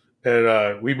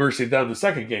 And we mercied down the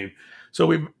second game.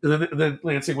 So then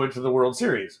Lansing went to the World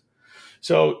Series.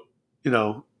 So,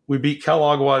 we beat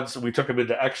Kellogg once, and we took them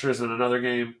into extras in another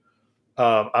game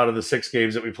out of the 6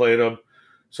 games that we played them.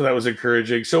 So that was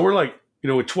encouraging. So we're like,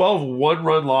 with 12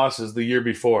 one-run losses the year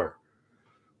before,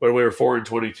 when we were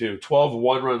 4-22, 12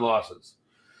 one-run losses.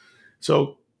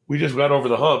 So we just got over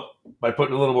the hump by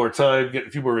putting a little more time, getting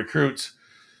a few more recruits,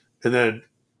 and then,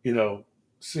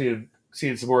 seeing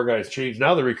some more guys change.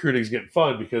 Now the recruiting is getting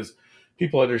fun because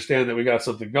people understand that we got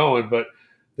something going. But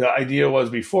the idea was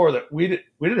before that we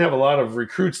didn't have a lot of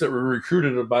recruits that were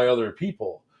recruited by other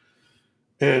people.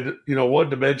 And, one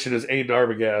dimension is Aiden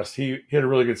Arbogast. He had a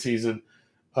really good season.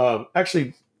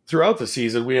 Actually, throughout the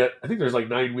season, I think there's like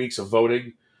 9 weeks of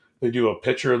voting. They do a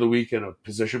pitcher of the week and a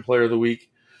position player of the week.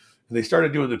 And they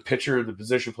started doing the pitcher and the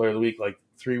position player of the week like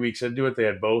 3 weeks into it. They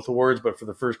had both awards, but for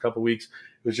the first couple of weeks,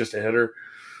 it was just a hitter.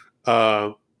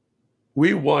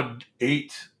 We won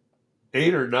eight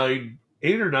or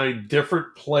nine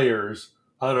different players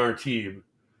on our team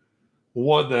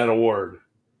won that award.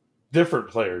 Different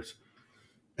players.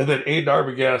 And then Aiden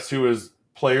Arbogast, who is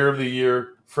player of the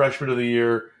year, freshman of the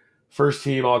year, first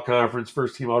team all-conference,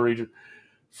 first team all-region,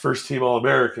 first team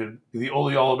all-American, the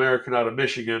only all-American out of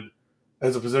Michigan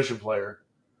as a position player.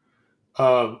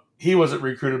 He wasn't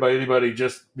recruited by anybody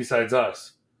just besides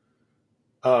us.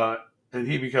 And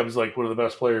he becomes like one of the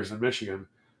best players in Michigan.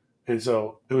 And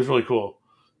so it was really cool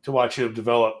to watch him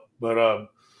develop. But and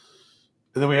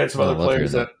then we had some other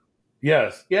players that.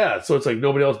 Yes, yeah. So it's like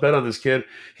nobody else bet on this kid.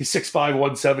 He's 6'5",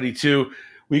 172.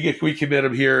 We commit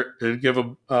him here and give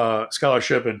him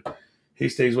scholarship, and he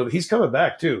stays with it. He's coming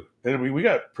back too. And we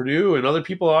got Purdue and other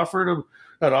people offering him,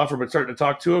 not offering, but starting to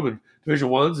talk to him, and Division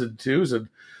 1s and 2s and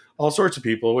all sorts of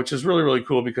people, which is really, really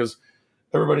cool because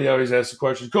everybody always asks the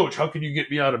question, Coach, how can you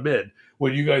get me out of mid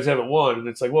when you guys haven't won? And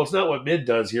it's like, well, it's not what mid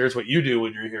does here. It's what you do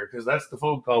when you're here, because that's the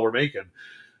phone call we're making.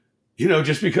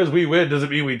 Just because we win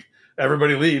doesn't mean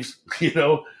everybody leaves. If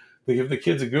the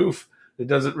kid's a goof, it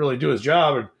doesn't really do his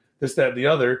job, and this, that, and the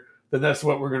other, then that's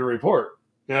what we're going to report.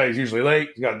 He's usually late.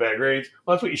 He's got bad grades.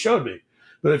 Well, that's what you showed me.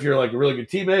 But if you're like a really good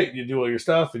teammate and you do all your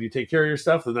stuff and you take care of your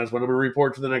stuff, then that's what I'm going to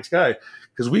report to the next guy,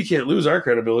 because we can't lose our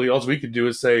credibility. All we can do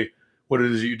is say what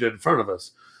it is you did in front of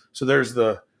us. So there's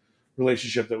the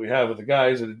relationship that we have with the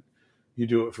guys, and you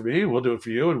do it for me, we'll do it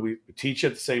for you, and we teach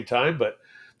at the same time. But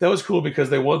that was cool because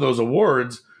they won those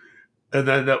awards, and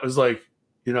then that was like,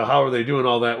 how are they doing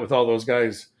all that with all those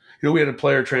guys? We had a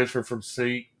player transfer from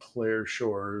St. Clair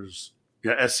Shores,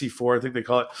 SC4, I think they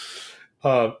call it.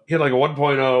 He had like a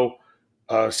 1.0,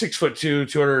 6'2",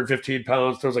 215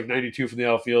 pounds, throws like 92 from the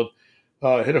outfield.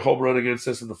 Hit a home run against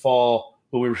us in the fall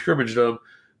when we scrimmaged him,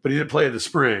 but he didn't play in the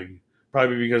spring,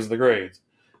 probably because of the grades.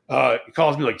 He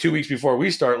calls me like 2 weeks before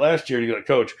we start last year, and he's like,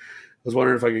 Coach, I was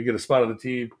wondering if I could get a spot on the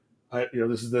team.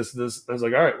 This is this. I was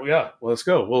like, all right, well, let's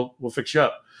go. We'll fix you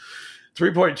up.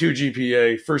 3.2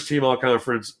 GPA, first team all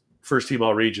conference, first team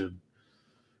all region,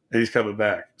 and he's coming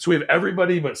back. So we have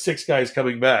everybody but 6 guys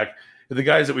coming back. And the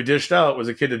guys that we dished out was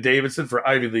a kid at Davidson for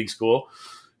Ivy League school.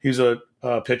 He's a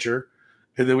pitcher.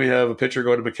 And then we have a pitcher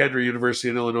going to McHenry University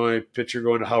in Illinois, pitcher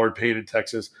going to Howard Payne in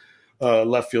Texas,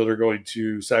 left fielder going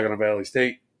to Saginaw Valley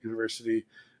State University,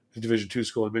 the Division II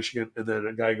school in Michigan, and then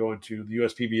a guy going to the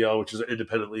USPBL, which is an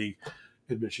independent league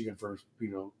in Michigan for,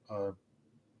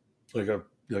 like a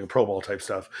pro ball type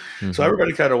stuff. Mm-hmm. So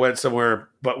everybody kind of went somewhere,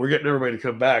 but we're getting everybody to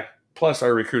come back, plus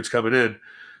our recruits coming in.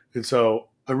 And so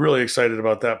I'm really excited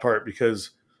about that part and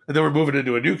then we're moving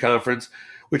into a new conference,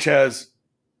 which has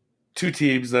 2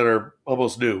 teams that are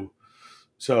almost new.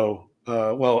 So,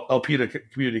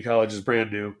 Alpena Community College is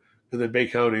brand new, and then Bay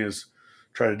County is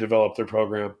trying to develop their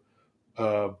program.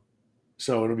 So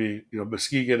it'll be,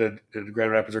 Muskegon and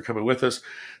Grand Rapids are coming with us.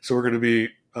 So we're going to be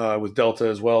with Delta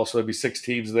as well. So there'll be 6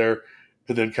 teams there.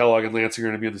 And then Kellogg and Lansing are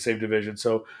going to be in the same division.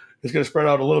 So it's going to spread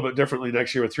out a little bit differently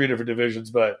next year with 3 different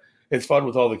divisions, but it's fun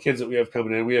with all the kids that we have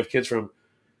coming in. We have kids I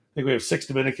think we have 6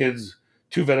 Dominicans,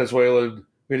 2 Venezuelan.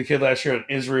 We had a kid last year from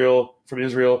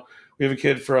Israel. We have a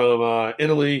kid from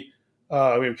Italy. We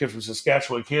have a kid from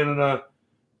Saskatchewan, Canada.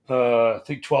 I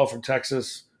think 12 from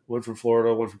Texas, 1 from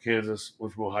Florida, 1 from Kansas, 1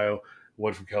 from Ohio,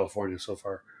 1 from California so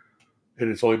far. And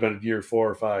it's only been a year 4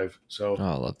 or 5. So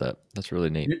I love that. That's really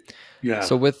neat. Yeah.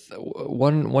 So with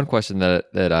one question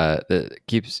that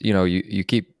keeps, you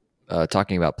keep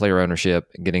talking about player ownership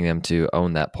and getting them to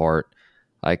own that part.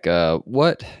 Like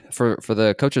what for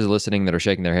the coaches listening that are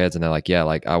shaking their heads and they're like, yeah,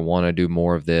 like I want to do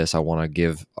more of this. I want to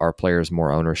give our players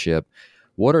more ownership.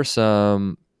 What are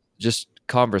some just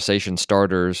conversation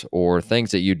starters or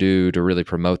things that you do to really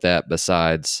promote that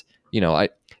besides,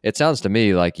 it sounds to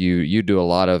me like you do a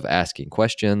lot of asking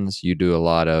questions. You do a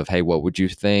lot of, hey, what would you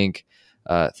think?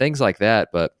 things like that.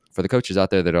 But for the coaches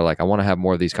out there that are like, I want to have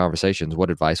more of these conversations, what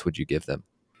advice would you give them?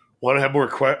 Want to have more?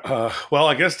 Well,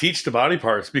 I guess teach the body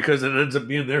parts because it ends up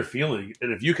being their feeling,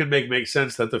 and if you can make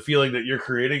sense that the feeling that you're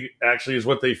creating actually is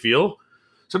what they feel.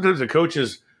 Sometimes the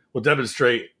coaches will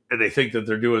demonstrate, and they think that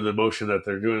they're doing the motion that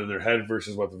they're doing in their head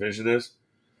versus what the vision is,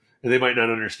 and they might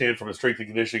not understand from a strength and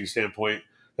conditioning standpoint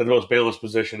that the most balanced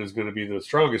position is going to be the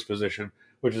strongest position,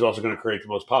 which is also going to create the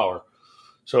most power.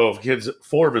 So if a kid's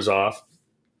form is off,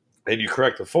 and you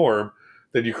correct the form,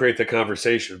 then you create the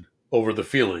conversation over the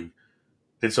feeling.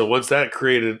 And so once that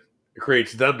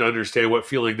creates them to understand what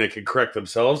feeling they can correct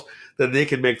themselves, then they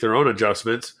can make their own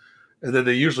adjustments. And then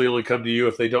they usually only come to you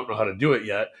if they don't know how to do it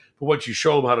yet. But once you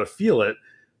show them how to feel it,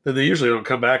 then they usually don't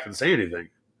come back and say anything.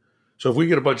 So if we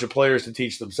get a bunch of players to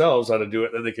teach themselves how to do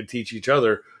it, then they can teach each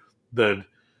other, then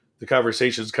the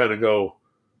conversations kind of go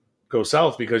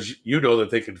south because you know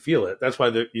that they can feel it. That's why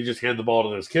you just hand the ball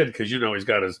to this kid because you know he's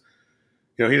got his,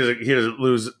 he doesn't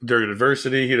lose during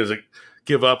adversity. He doesn't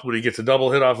give up when he gets a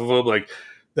double hit off of him. Like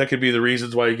that could be the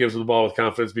reasons why he gives him the ball with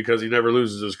confidence because he never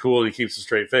loses his cool and he keeps a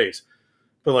straight face.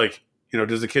 But like,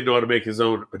 does the kid know how to make his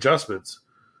own adjustments?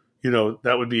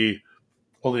 That would be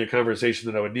only a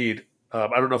conversation that I would need. I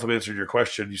don't know if I'm answering your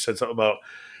question. You said something about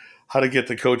how to get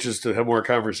the coaches to have more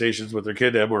conversations with their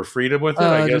kid, to have more freedom with it,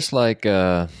 I guess. Just like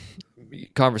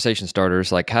conversation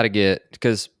starters, like how to get,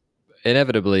 because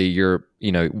inevitably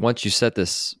once you set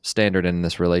this standard in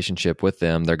this relationship with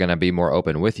them, they're going to be more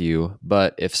open with you.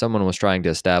 But if someone was trying to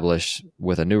establish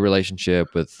with a new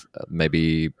relationship with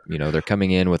maybe, they're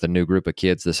coming in with a new group of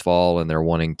kids this fall and they're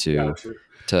wanting to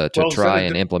try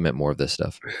and implement more of this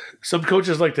stuff. Some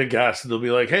coaches like to guess and they'll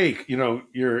be like, hey,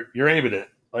 you're aiming it.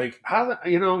 Like, how,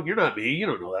 you're not me. You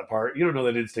don't know that part. You don't know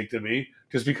that instinct in me.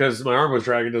 Just because my arm was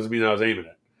dragging doesn't mean I was aiming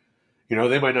it.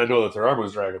 They might not know that their arm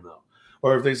was dragging though.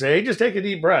 Or if they say, hey, just take a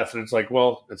deep breath. And it's like,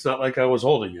 well, it's not like I was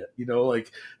holding it,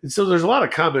 and so there's a lot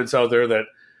of comments out there that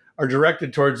are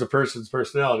directed towards the person's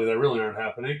personality that really aren't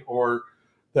happening or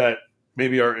that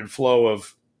maybe aren't in flow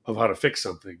of how to fix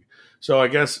something. So I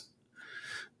guess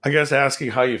asking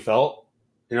how you felt,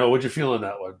 what'd you feel in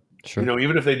that one? Sure.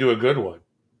 Even if they do a good one,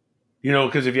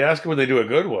 because if you ask them when they do a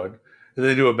good one and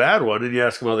they do a bad one and you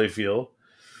ask them how they feel,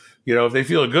 if they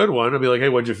feel a good one, I'll be like, hey,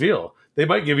 what'd you feel? They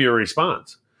might give you a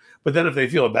response. But then if they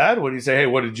feel a bad one, you say, hey,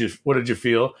 what did you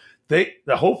feel?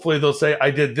 Hopefully they'll say, I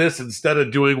did this instead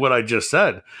of doing what I just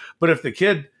said. But if the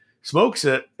kid smokes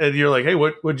it and you're like, hey,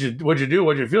 what'd you do?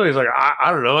 What'd you feel? He's like,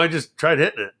 I don't know. I just tried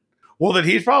hitting it. Well, then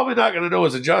he's probably not going to know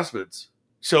his adjustments.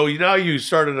 So now you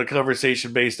started a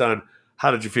conversation based on how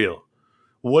did you feel?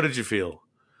 What did you feel?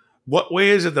 What way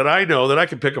is it that I know that I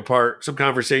can pick apart some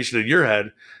conversation in your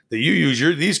head that you use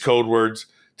these code words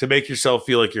to make yourself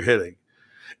feel like you're hitting?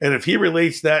 And if he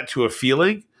relates that to a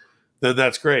feeling, then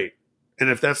that's great. And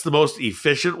if that's the most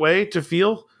efficient way to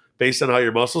feel based on how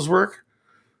your muscles work,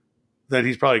 then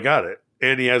he's probably got it.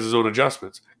 And he has his own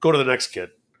adjustments. Go to the next kid.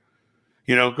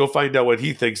 Go find out what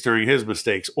he thinks during his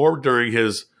mistakes or during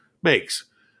his makes.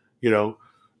 And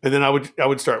then I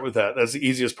would start with that. That's the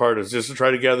easiest part, is just to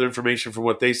try to gather information from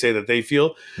what they say that they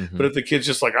feel. Mm-hmm. But if the kid's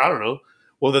just like, I don't know,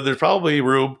 well, then there's probably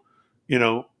room,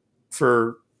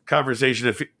 for conversation,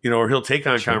 if or he'll take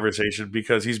on conversation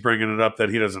because he's bringing it up that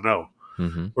he doesn't know.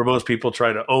 Mm-hmm. Where most people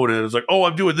try to own it. It's like, oh,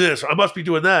 I'm doing this, I must be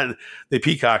doing that. And they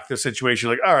peacock the situation.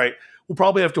 Like, all right, we'll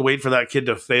probably have to wait for that kid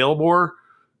to fail more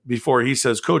before he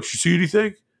says, Coach, you see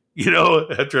anything?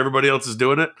 After everybody else is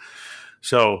doing it.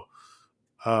 So,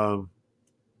 yeah,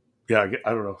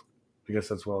 I don't know. I guess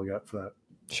that's all I got for that.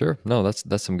 Sure. No,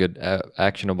 that's some good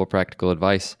actionable practical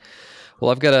advice. Well,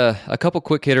 I've got a couple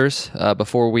quick hitters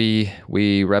before we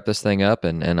wrap this thing up,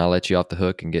 and I'll let you off the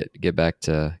hook and get back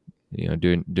to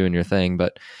doing your thing.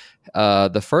 But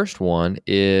the first one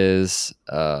is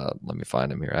let me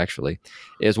find them here. Actually,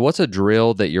 is what's a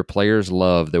drill that your players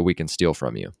love that we can steal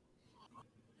from you?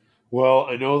 Well,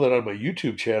 I know that on my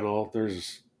YouTube channel,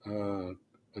 there's a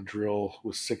drill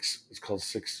with six. It's called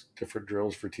 6 different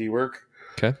drills for T work.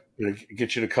 Okay, it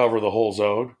gets you to cover the whole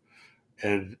zone.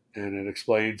 And it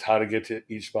explains how to get to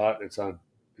each spot. It's on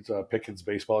Pickens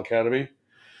Baseball Academy.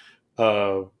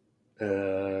 Yeah,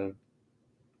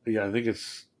 I think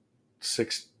it's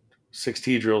six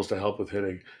T drills to help with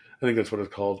hitting. I think that's what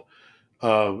it's called.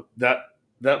 That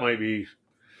might be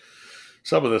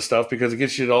some of the stuff because it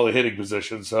gets you to all the hitting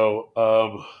positions. So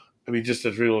just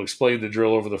to really explain the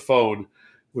drill over the phone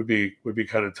would be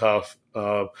kind of tough.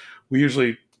 We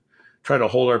usually try to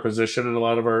hold our position in a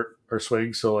lot of our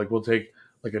swings. So like we'll take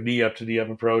like a knee up to knee up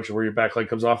approach where your back leg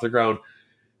comes off the ground.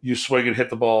 You swing and hit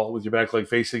the ball with your back leg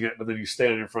facing it, but then you stay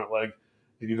on your front leg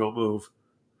and you don't move.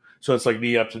 So it's like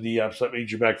knee up to knee up. So that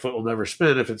means your back foot will never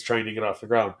spin if it's trying to get off the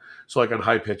ground. So like on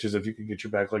high pitches, if you can get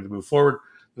your back leg to move forward,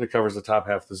 then it covers the top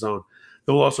half of the zone.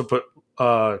 Then we'll also put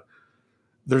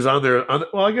there's on there.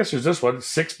 Well, I guess there's this one.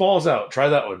 6 balls out. Try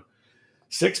that one.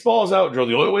 6 balls out drill.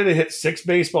 The only way to hit 6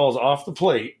 baseballs off the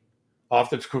plate, off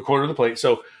the corner of the plate.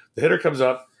 So the hitter comes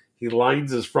up, he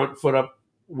lines his front foot up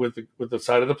with the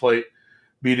side of the plate,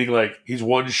 meaning like he's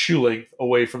one shoe length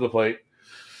away from the plate.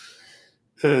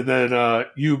 And then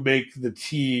you make the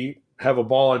tee have a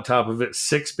ball on top of it,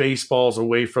 6 baseballs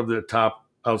away from the top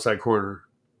outside corner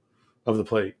of the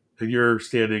plate. And you're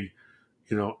standing,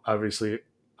 obviously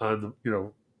on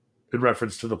the, in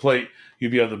reference to the plate,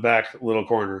 you'd be on the back little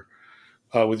corner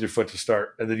with your foot to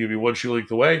start. And then you'd be one shoe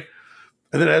length away.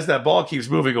 And then as that ball keeps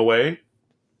moving away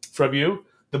from you,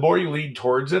 the more you lean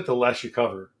towards it, the less you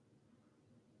cover.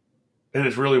 And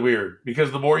it's really weird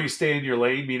because the more you stay in your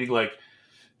lane, meaning like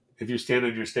if you stand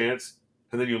in your stance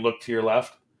and then you look to your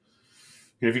left,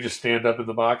 if you just stand up in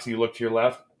the box and you look to your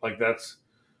left, like that's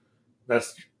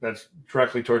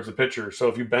directly towards the pitcher. So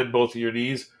if you bend both of your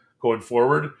knees going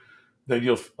forward, then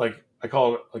you'll, like, I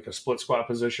call it like a split squat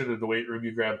position in the weight room.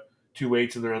 You grab 2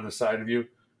 weights and they're on the side of you.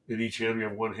 In each hand, you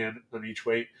have 1 hand on each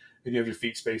weight, and you have your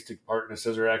feet spaced apart in a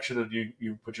scissor action, and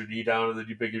you put your knee down and then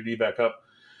you pick your knee back up.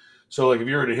 So like if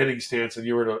you're in a hitting stance and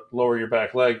you were to lower your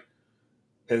back leg,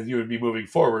 and you would be moving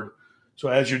forward. So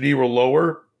as your knee will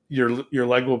lower, your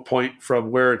leg will point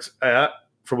from where it's at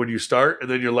from when you start, and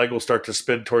then your leg will start to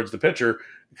spin towards the pitcher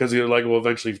because your leg will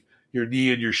eventually, your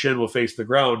knee and your shin will face the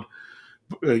ground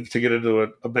to get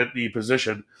into a bent knee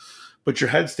position. But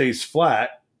your head stays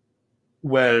flat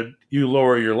when you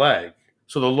lower your leg.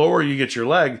 So the lower you get your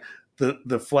leg,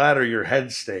 the flatter your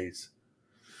head stays.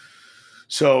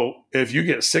 So if you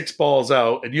get 6 balls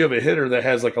out and you have a hitter that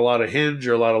has like a lot of hinge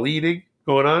or a lot of leaning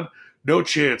going on, no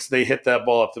chance they hit that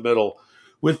ball up the middle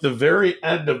with the very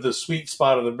end of the sweet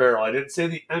spot of the barrel. I didn't say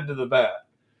the end of the bat.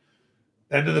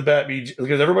 End of the bat means,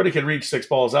 because everybody can reach 6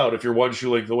 balls out if you're one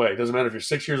shoe length away. It doesn't matter if you're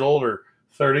 6 years old or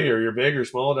 30 or you're big or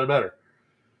small, it doesn't matter.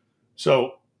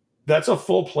 So that's a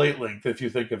full plate length if you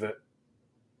think of it.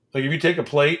 Like if you take a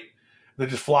plate and then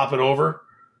just flop it over,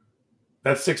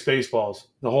 that's 6 baseballs,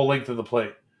 the whole length of the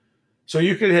plate. So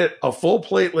you can hit a full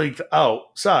plate length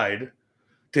outside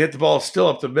to hit the ball still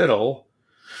up the middle.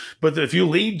 But if you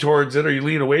lean towards it or you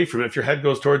lean away from it, if your head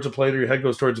goes towards the plate or your head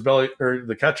goes towards the belly or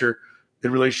the catcher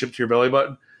in relationship to your belly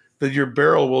button, then your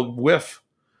barrel will whiff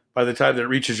by the time that it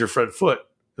reaches your front foot.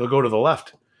 It'll go to the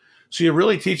left. So it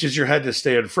really teaches your head to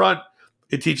stay in front.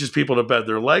 It teaches people to bend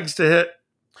their legs to hit.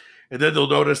 And then they'll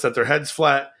notice that their head's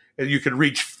flat and you can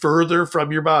reach further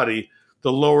from your body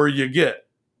the lower you get.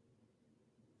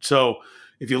 So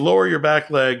if you lower your back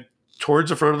leg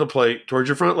towards the front of the plate, towards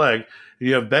your front leg, and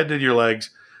you have bend in your legs,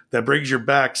 that brings your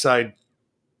backside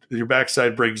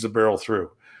brings the barrel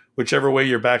through. Whichever way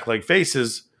your back leg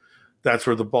faces, that's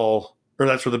where the ball, or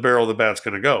that's where the barrel of the bat's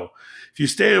going to go. If you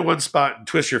stay in one spot and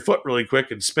twist your foot really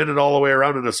quick and spin it all the way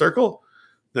around in a circle,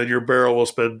 then your barrel will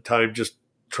spend time just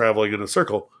traveling in a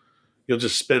circle. You'll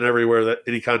just spin everywhere that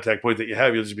any contact point that you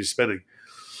have, you'll just be spinning.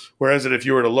 Whereas if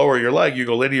you were to lower your leg, you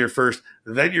go linear first,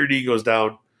 then your knee goes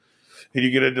down, and you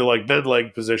get into like bend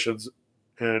leg positions,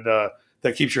 and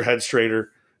that keeps your head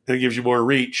straighter, and it gives you more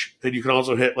reach. And you can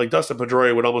also hit, like Dustin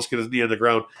Pedroia would almost get his knee on the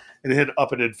ground and hit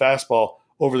up and in fastball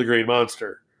over the green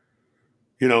monster.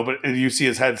 And you see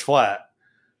his head's flat,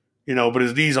 but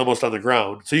his knee's almost on the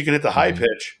ground. So you can hit the high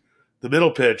pitch, the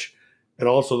middle pitch, and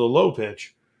also the low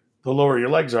pitch, the lower your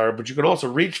legs are. But you can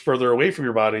also reach further away from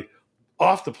your body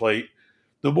off the plate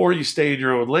the more you stay in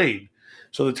your own lane.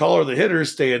 So the taller the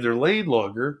hitters stay in their lane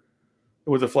longer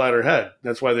with a flatter head.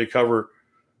 That's why they cover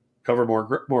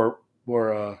more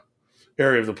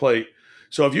area of the plate.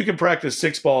 So if you can practice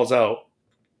 6 balls out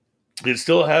and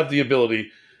still have the ability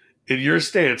in your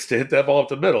stance to hit that ball up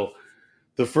the middle,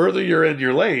 the further you're in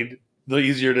your lane, the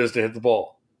easier it is to hit the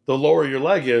ball. The lower your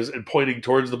leg is and pointing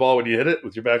towards the ball when you hit it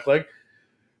with your back leg,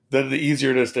 then the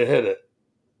easier it is to hit it.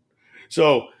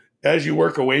 So as you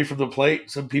work away from the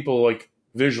plate, some people, like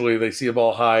visually, they see a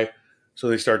ball high, so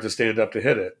they start to stand up to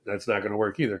hit it. That's not going to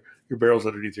work either. Your barrel's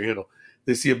underneath your handle.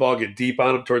 They see a ball get deep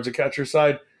on them towards the catcher's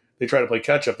side. They try to play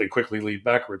catch up. They quickly lean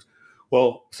backwards.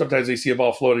 Well, sometimes they see a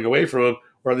ball floating away from them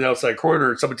or on the outside corner,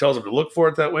 and someone tells them to look for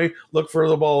it that way, look for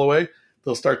the ball away.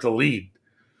 They'll start to lean.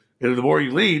 And the more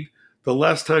you lean, the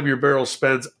less time your barrel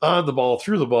spends on the ball,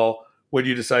 through the ball, when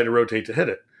you decide to rotate to hit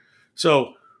it.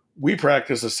 So we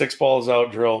practice a 6 balls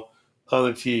out drill on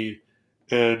the tee,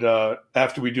 and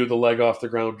after we do the leg off the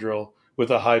ground drill with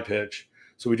a high pitch.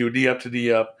 So we do knee up to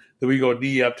knee up, then we go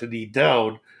knee up to knee down,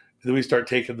 and then we start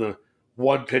taking the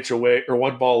one pitch away or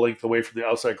one ball length away from the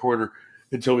outside corner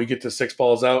until we get to 6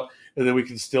 balls out, and then we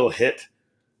can still hit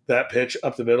that pitch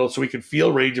up the middle so we can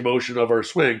feel range of motion of our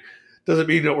swing. Doesn't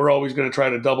mean that we're always going to try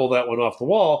to double that one off the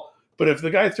wall, but if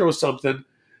the guy throws something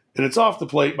and it's off the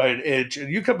plate by an inch,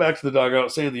 and you come back to the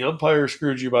dugout saying the umpire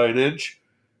screwed you by an inch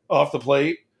off the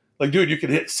plate, like, dude, you can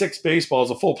hit 6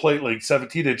 baseballs, a full plate length,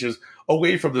 17 inches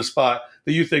away from the spot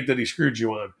that you think that he screwed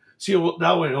you on. So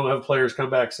now we don't have players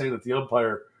come back saying that the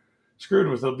umpire screwed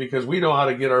with them, because we know how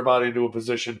to get our body into a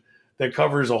position that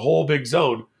covers a whole big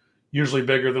zone, usually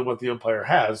bigger than what the umpire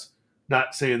has,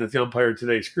 not saying that the umpire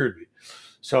today screwed me.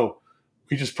 So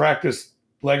we just practice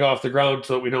leg off the ground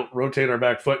so that we don't rotate our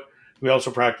back foot. We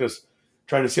also practice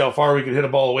trying to see how far we can hit a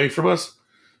ball away from us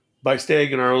by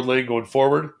staying in our own lane going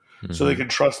forward, so they can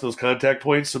trust those contact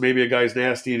points. So maybe a guy's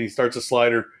nasty and he starts a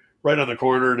slider right on the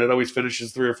corner and it always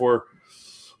finishes 3 or 4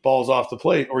 balls off the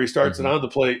plate, or he starts it on the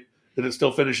plate and it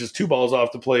still finishes 2 balls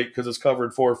off the plate because it's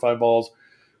covered 4 or 5 balls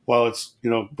while it's,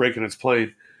 breaking its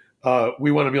plane.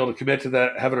 We want to be able to commit to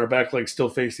that, having our back leg still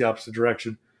face the opposite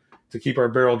direction to keep our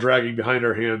barrel dragging behind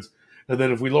our hands. And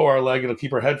then if we lower our leg, it'll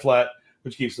keep our head flat,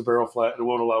 which keeps the barrel flat and it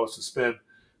won't allow us to spin.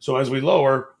 So as we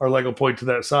lower, our leg will point to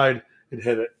that side and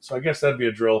hit it. So I guess that'd be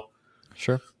a drill.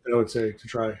 Sure. I would say to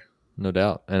try. No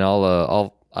doubt. And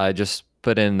I just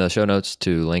put in the show notes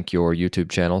to link your YouTube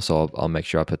channel, so I'll make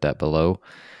sure I put that below.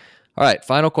 All right,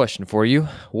 final question for you.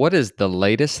 What is the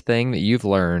latest thing that you've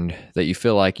learned that you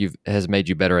feel like has made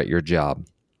you better at your job?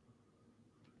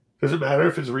 Does it matter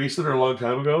if it's recent or a long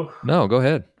time ago? No, go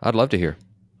ahead. I'd love to hear.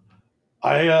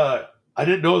 I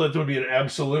didn't know that there would be an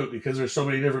absolute, because there's so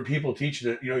many different people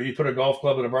teaching it. You put a golf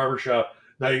club in a barbershop,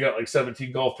 now you got like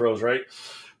 17 golf pros, right?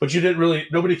 But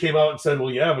nobody came out and said,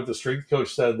 well, yeah, but the strength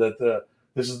coach said that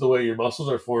this is the way your muscles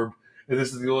are formed, and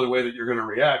this is the only way that you're going to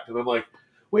react. And I'm like,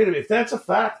 wait a minute, if that's a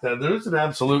fact, then there's an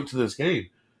absolute to this game.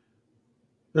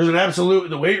 There's an absolute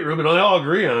in the weight room, and I all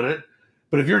agree on it.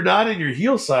 But if you're not in your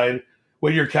heel side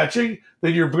when you're catching,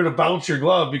 then you're going to bounce your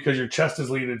glove because your chest is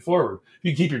leaning forward.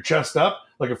 If you keep your chest up,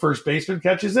 like a first baseman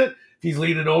catches it, if he's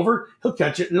leaning over, he'll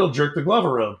catch it and he'll jerk the glove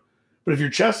around. But if your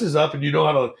chest is up and you know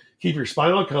how to keep your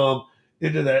spinal column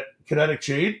into that kinetic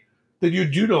chain, then you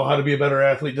do know how to be a better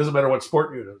athlete. Doesn't matter what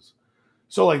sport you is.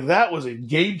 So like that was a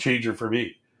game changer for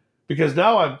me, because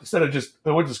now I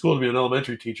went to school to be an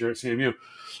elementary teacher at CMU.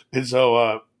 And so,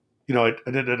 I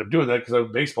didn't end up doing that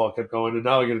because baseball kept going, and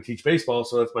now I get to teach baseball.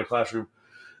 So that's my classroom.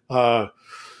 And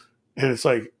it's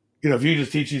like, if you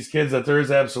just teach these kids that there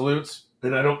is absolutes,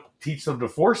 and I don't teach them to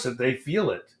force it, they feel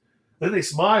it. Then they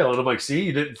smile, and I'm like, see,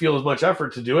 you didn't feel as much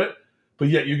effort to do it, but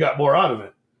yet you got more out of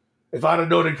it. If I'd have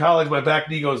known in college my back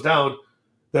knee goes down,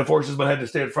 that forces my head to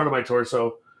stay in front of my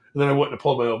torso, and then I wouldn't have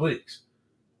pulled my obliques.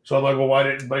 So I'm like, well, why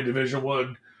didn't my Division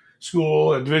I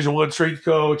school and Division I strength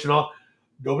coach and all?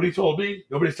 Nobody told me.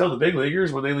 Nobody's telling the big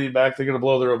leaguers when they lean back, they're going to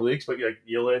blow their obliques. But like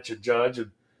Yelich and Judge and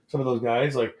some of those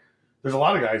guys, like there's a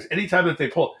lot of guys. Anytime that they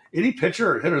pull, any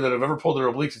pitcher or hitter that have ever pulled their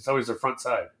obliques, it's always their front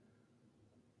side.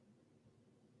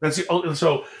 That's the only.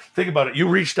 So think about it. You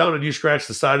reach down and you scratch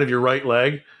the side of your right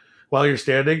leg while you're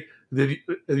standing. Then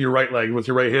your right leg with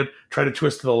your right hand, try to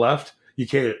twist to the left. You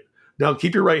can't. Now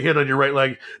keep your right hand on your right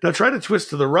leg. Now try to twist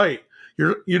to the right.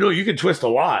 You can twist a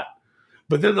lot.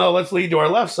 But then let's lean to our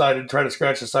left side and try to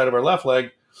scratch the side of our left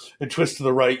leg and twist to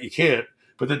the right. You can't.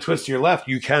 But then twist to your left,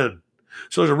 you can.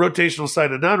 So there's a rotational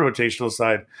side and non-rotational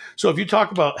side. So if you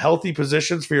talk about healthy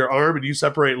positions for your arm and you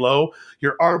separate low,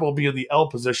 your arm will be in the L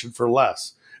position for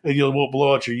less. And you won't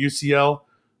blow out your UCL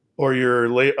or your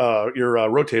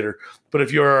rotator. But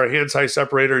if you're a hands-high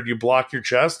separator and you block your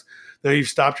chest, then you've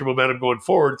stopped your momentum going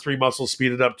forward. 3 muscles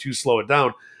speed it up, 2 slow it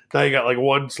down. Now you got like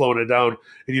 1 slowing it down,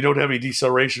 and you don't have any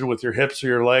deceleration with your hips or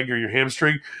your leg or your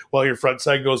hamstring while your front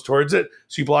side goes towards it.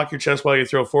 So you block your chest while you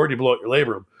throw forward, you blow out your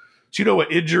labrum. So you know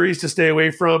what injuries to stay away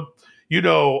from. You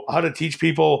know how to teach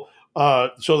people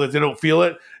so that they don't feel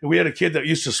it. And we had a kid that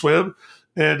used to swim,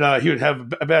 and he would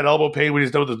have a bad elbow pain when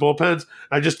he's done with his bullpens.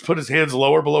 I just put his hands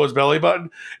lower below his belly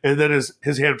button, and then his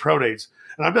hand pronates.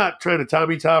 And I'm not trying to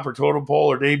Tommy top or totem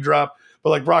pole or name drop,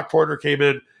 but like Brock Porter came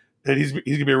in, and he's going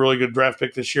to be a really good draft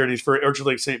pick this year. And he's for Orchard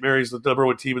Lake St. Mary's, the number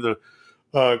 1 team in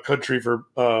the country for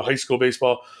high school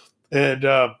baseball. And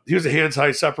he was a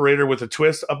hands-high separator with a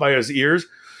twist up by his ears.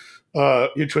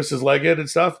 He'd twist his leg in and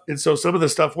stuff. And so some of the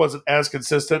stuff wasn't as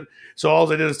consistent. So all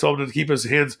they did is told him to keep his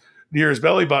hands near his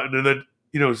belly button and then,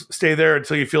 stay there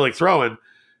until you feel like throwing.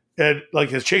 And like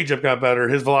his changeup got better,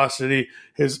 his velocity,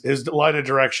 his line of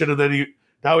direction. And then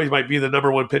now he might be the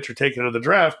number 1 pitcher taken in the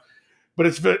draft. But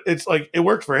it's like it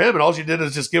worked for him, and all she did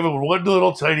is just give him one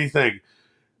little tiny thing.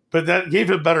 but that gave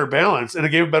him better balance and it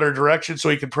gave him better direction so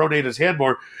he could pronate his hand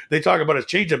more. They talk about his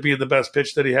changeup being the best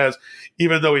pitch that he has,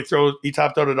 even though he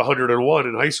topped out at 101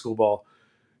 in high school ball.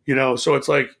 So it's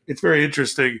like it's very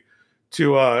interesting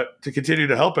to continue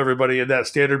to help everybody in that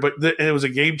standard. But it was a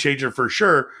game changer for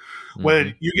sure. Mm-hmm.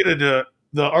 When you get into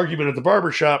the argument at the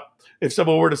barbershop, if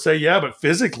someone were to say, yeah, but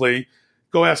physically,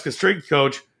 go ask a strength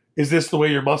coach, is this the way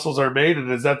your muscles are made?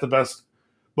 And is that the best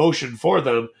motion for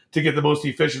them to get the most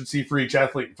efficiency for each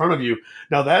athlete in front of you?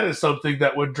 Now, that is something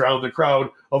that would drown the crowd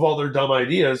of all their dumb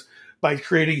ideas by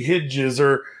creating hinges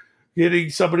or getting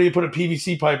somebody to put a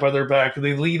PVC pipe on their back and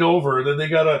they lean over and then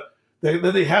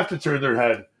then they have to turn their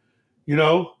head.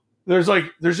 There's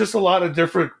just a lot of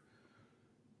different,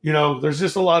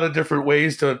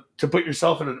 ways to put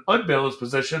yourself in an unbalanced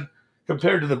position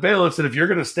compared to the balance. And if you're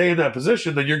going to stay in that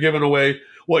position, then you're giving away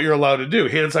what you're allowed to do.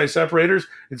 Hand-size separators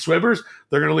and swimmers,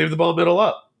 they're going to leave the ball middle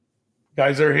up.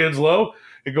 Guys that are hands low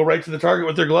and go right to the target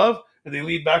with their glove and they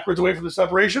lean backwards away from the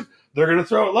separation, they're going to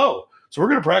throw it low. So we're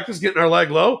going to practice getting our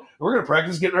leg low and we're going to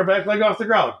practice getting our back leg off the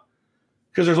ground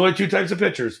because there's only two types of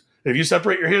pitchers. If you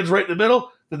separate your hands right in the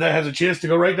middle, then that has a chance to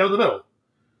go right down the middle.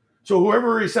 So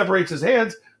whoever he separates his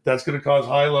hands, that's going to cause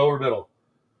high, low, or middle.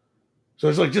 So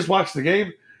it's like just watch the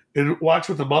game and watch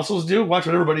what the muscles do, watch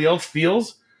what everybody else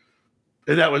feels,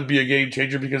 and that would be a game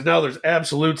changer because now there's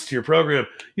absolutes to your program.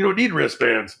 You don't need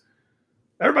wristbands.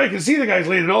 Everybody can see the guy's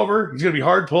leaning over. He's going to be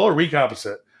hard pull or weak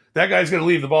opposite. That guy's going to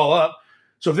leave the ball up.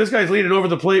 So if this guy's leaning over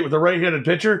the plate with a right-handed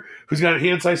pitcher who's got a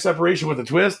hand-size separation with a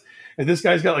twist, and this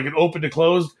guy's got like an open to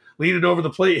closed, leaning over the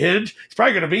plate hinge, he's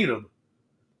probably going to beat him.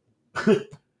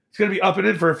 It's going to be up and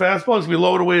in for a fastball. It's going to be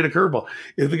low and away at a curveball.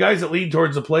 If the guys that lean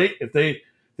towards the plate, if they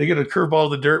get a curveball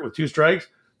in the dirt with two strikes,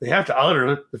 they have to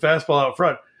honor the fastball out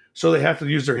front. So they have to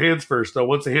use their hands first, though.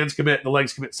 Once the hands commit, the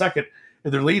legs commit second,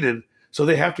 and they're leaning. So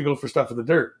they have to go for stuff in the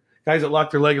dirt. Guys that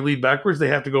lock their leg and lean backwards, they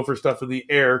have to go for stuff in the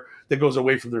air that goes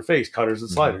away from their face, cutters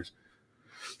and sliders.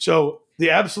 Mm-hmm. So the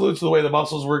absolutes of the way the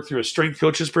muscles work through a strength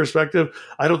coach's perspective,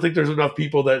 I don't think there's enough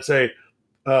people that say,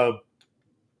 I'm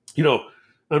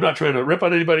not trying to rip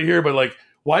on anybody here, but like,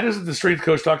 why doesn't the strength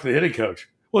coach talk to the hitting coach?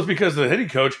 Well, it's because the hitting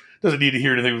coach doesn't need to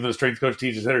hear anything when the strength coach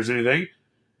teaches hitters anything.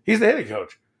 He's the hitting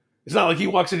coach. It's not like he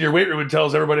walks into your weight room and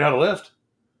tells everybody how to lift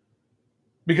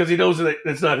because he knows that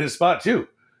it's not his spot too.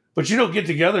 But you don't get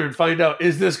together and find out,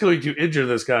 is this going to injure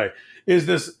this guy? Is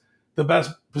this the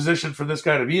best position for this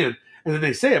guy to be in? And then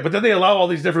they say it, but then they allow all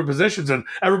these different positions and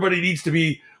everybody needs to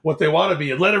be what they want to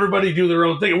be and let everybody do their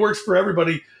own thing. It works for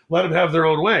everybody. Let them have their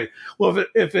own way. Well,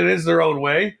 if it is their own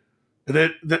way,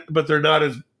 but they're not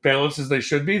as balanced as they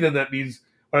should be, then that means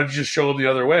why don't you just show them the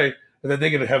other way and then they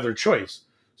get to have their choice.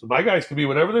 So my guys can be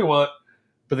whatever they want,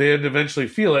 but they eventually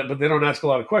feel it, but they don't ask a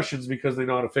lot of questions because they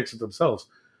know how to fix it themselves.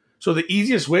 So the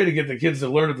easiest way to get the kids to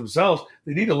learn it themselves,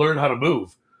 they need to learn how to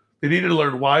move. They need to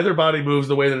learn why their body moves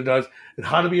the way that it does and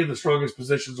how to be in the strongest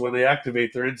positions when they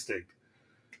activate their instinct.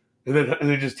 And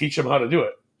then just teach them how to do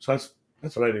it. So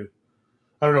that's what I do.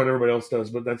 I don't know what everybody else does,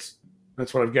 but that's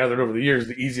what I've gathered over the years.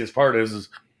 The easiest part is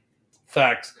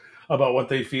facts about what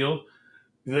they feel.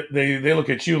 They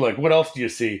look at you like, what else do you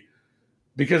see?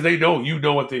 Because they know you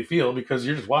know what they feel because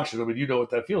you're just watching them and you know what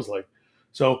that feels like.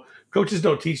 So coaches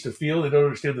don't teach to feel. They don't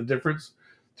understand the difference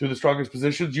through the strongest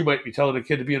positions. You might be telling a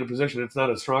kid to be in a position that's not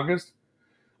as strongest.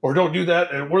 Or don't do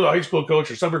that. And we're the high school coach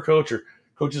or summer coach or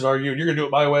coaches argue, and you're going to do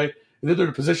it my way. And then they're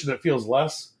in a position that feels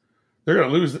less. They're going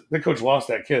to lose. The coach lost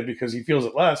that kid because he feels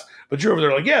it less. But you're over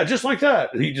there like, yeah, just like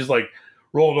that. And he just like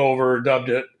rolled over, dubbed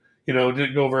it,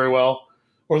 didn't go very well.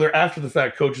 Or they're after the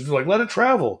fact coaches are like, let it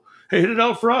travel. Hey, hit it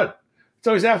out front. It's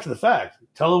always after the fact.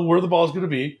 Tell them where the ball is going to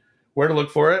be, where to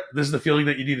look for it. This is the feeling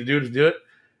that you need to do it.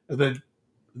 And then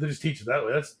just teach it that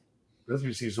way. That's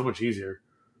makes it so much easier.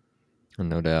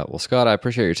 No doubt. Well, Scott, I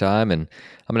appreciate your time, and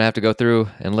I'm gonna have to go through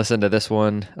and listen to this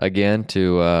one again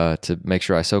to make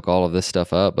sure I soak all of this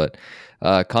stuff up. But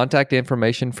contact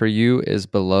information for you is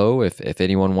below if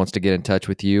anyone wants to get in touch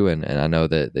with you, and I know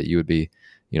that you would be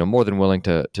more than willing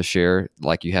to share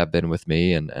like you have been with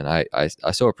me, and I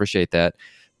so appreciate that.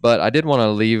 But I did want to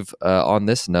leave on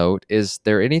this note. Is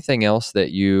there anything else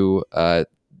that you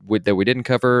that we didn't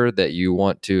cover that you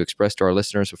want to express to our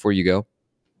listeners before you go?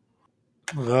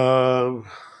 No.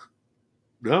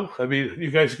 I mean,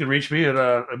 you guys can reach me at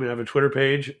I have a Twitter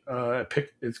page.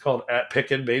 It's called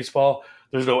 @PickinBaseball.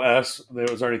 There's no S. It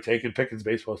was already taken. Pickens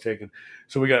Baseball is taken.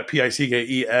 So we got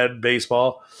PICKEN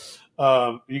Baseball.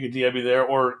 You can DM me there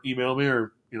or email me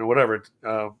or whatever.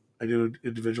 I do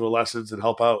individual lessons and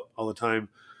help out all the time.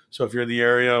 So if you're in the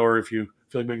area or if you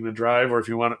feel like making a drive or if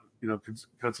you want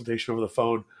consultation over the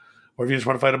phone or if you just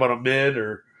want to find about a mid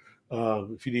or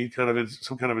If you need kind of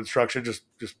some kind of instruction, just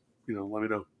let me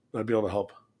know. I'd be able to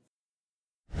help.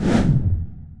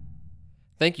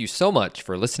 Thank you so much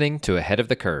for listening to Ahead of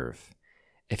the Curve.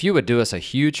 If you would do us a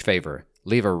huge favor,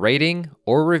 leave a rating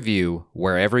or review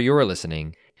wherever you are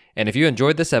listening. And if you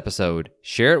enjoyed this episode,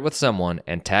 share it with someone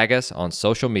and tag us on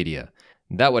social media.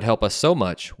 That would help us so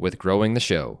much with growing the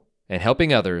show and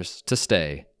helping others to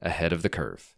stay ahead of the curve.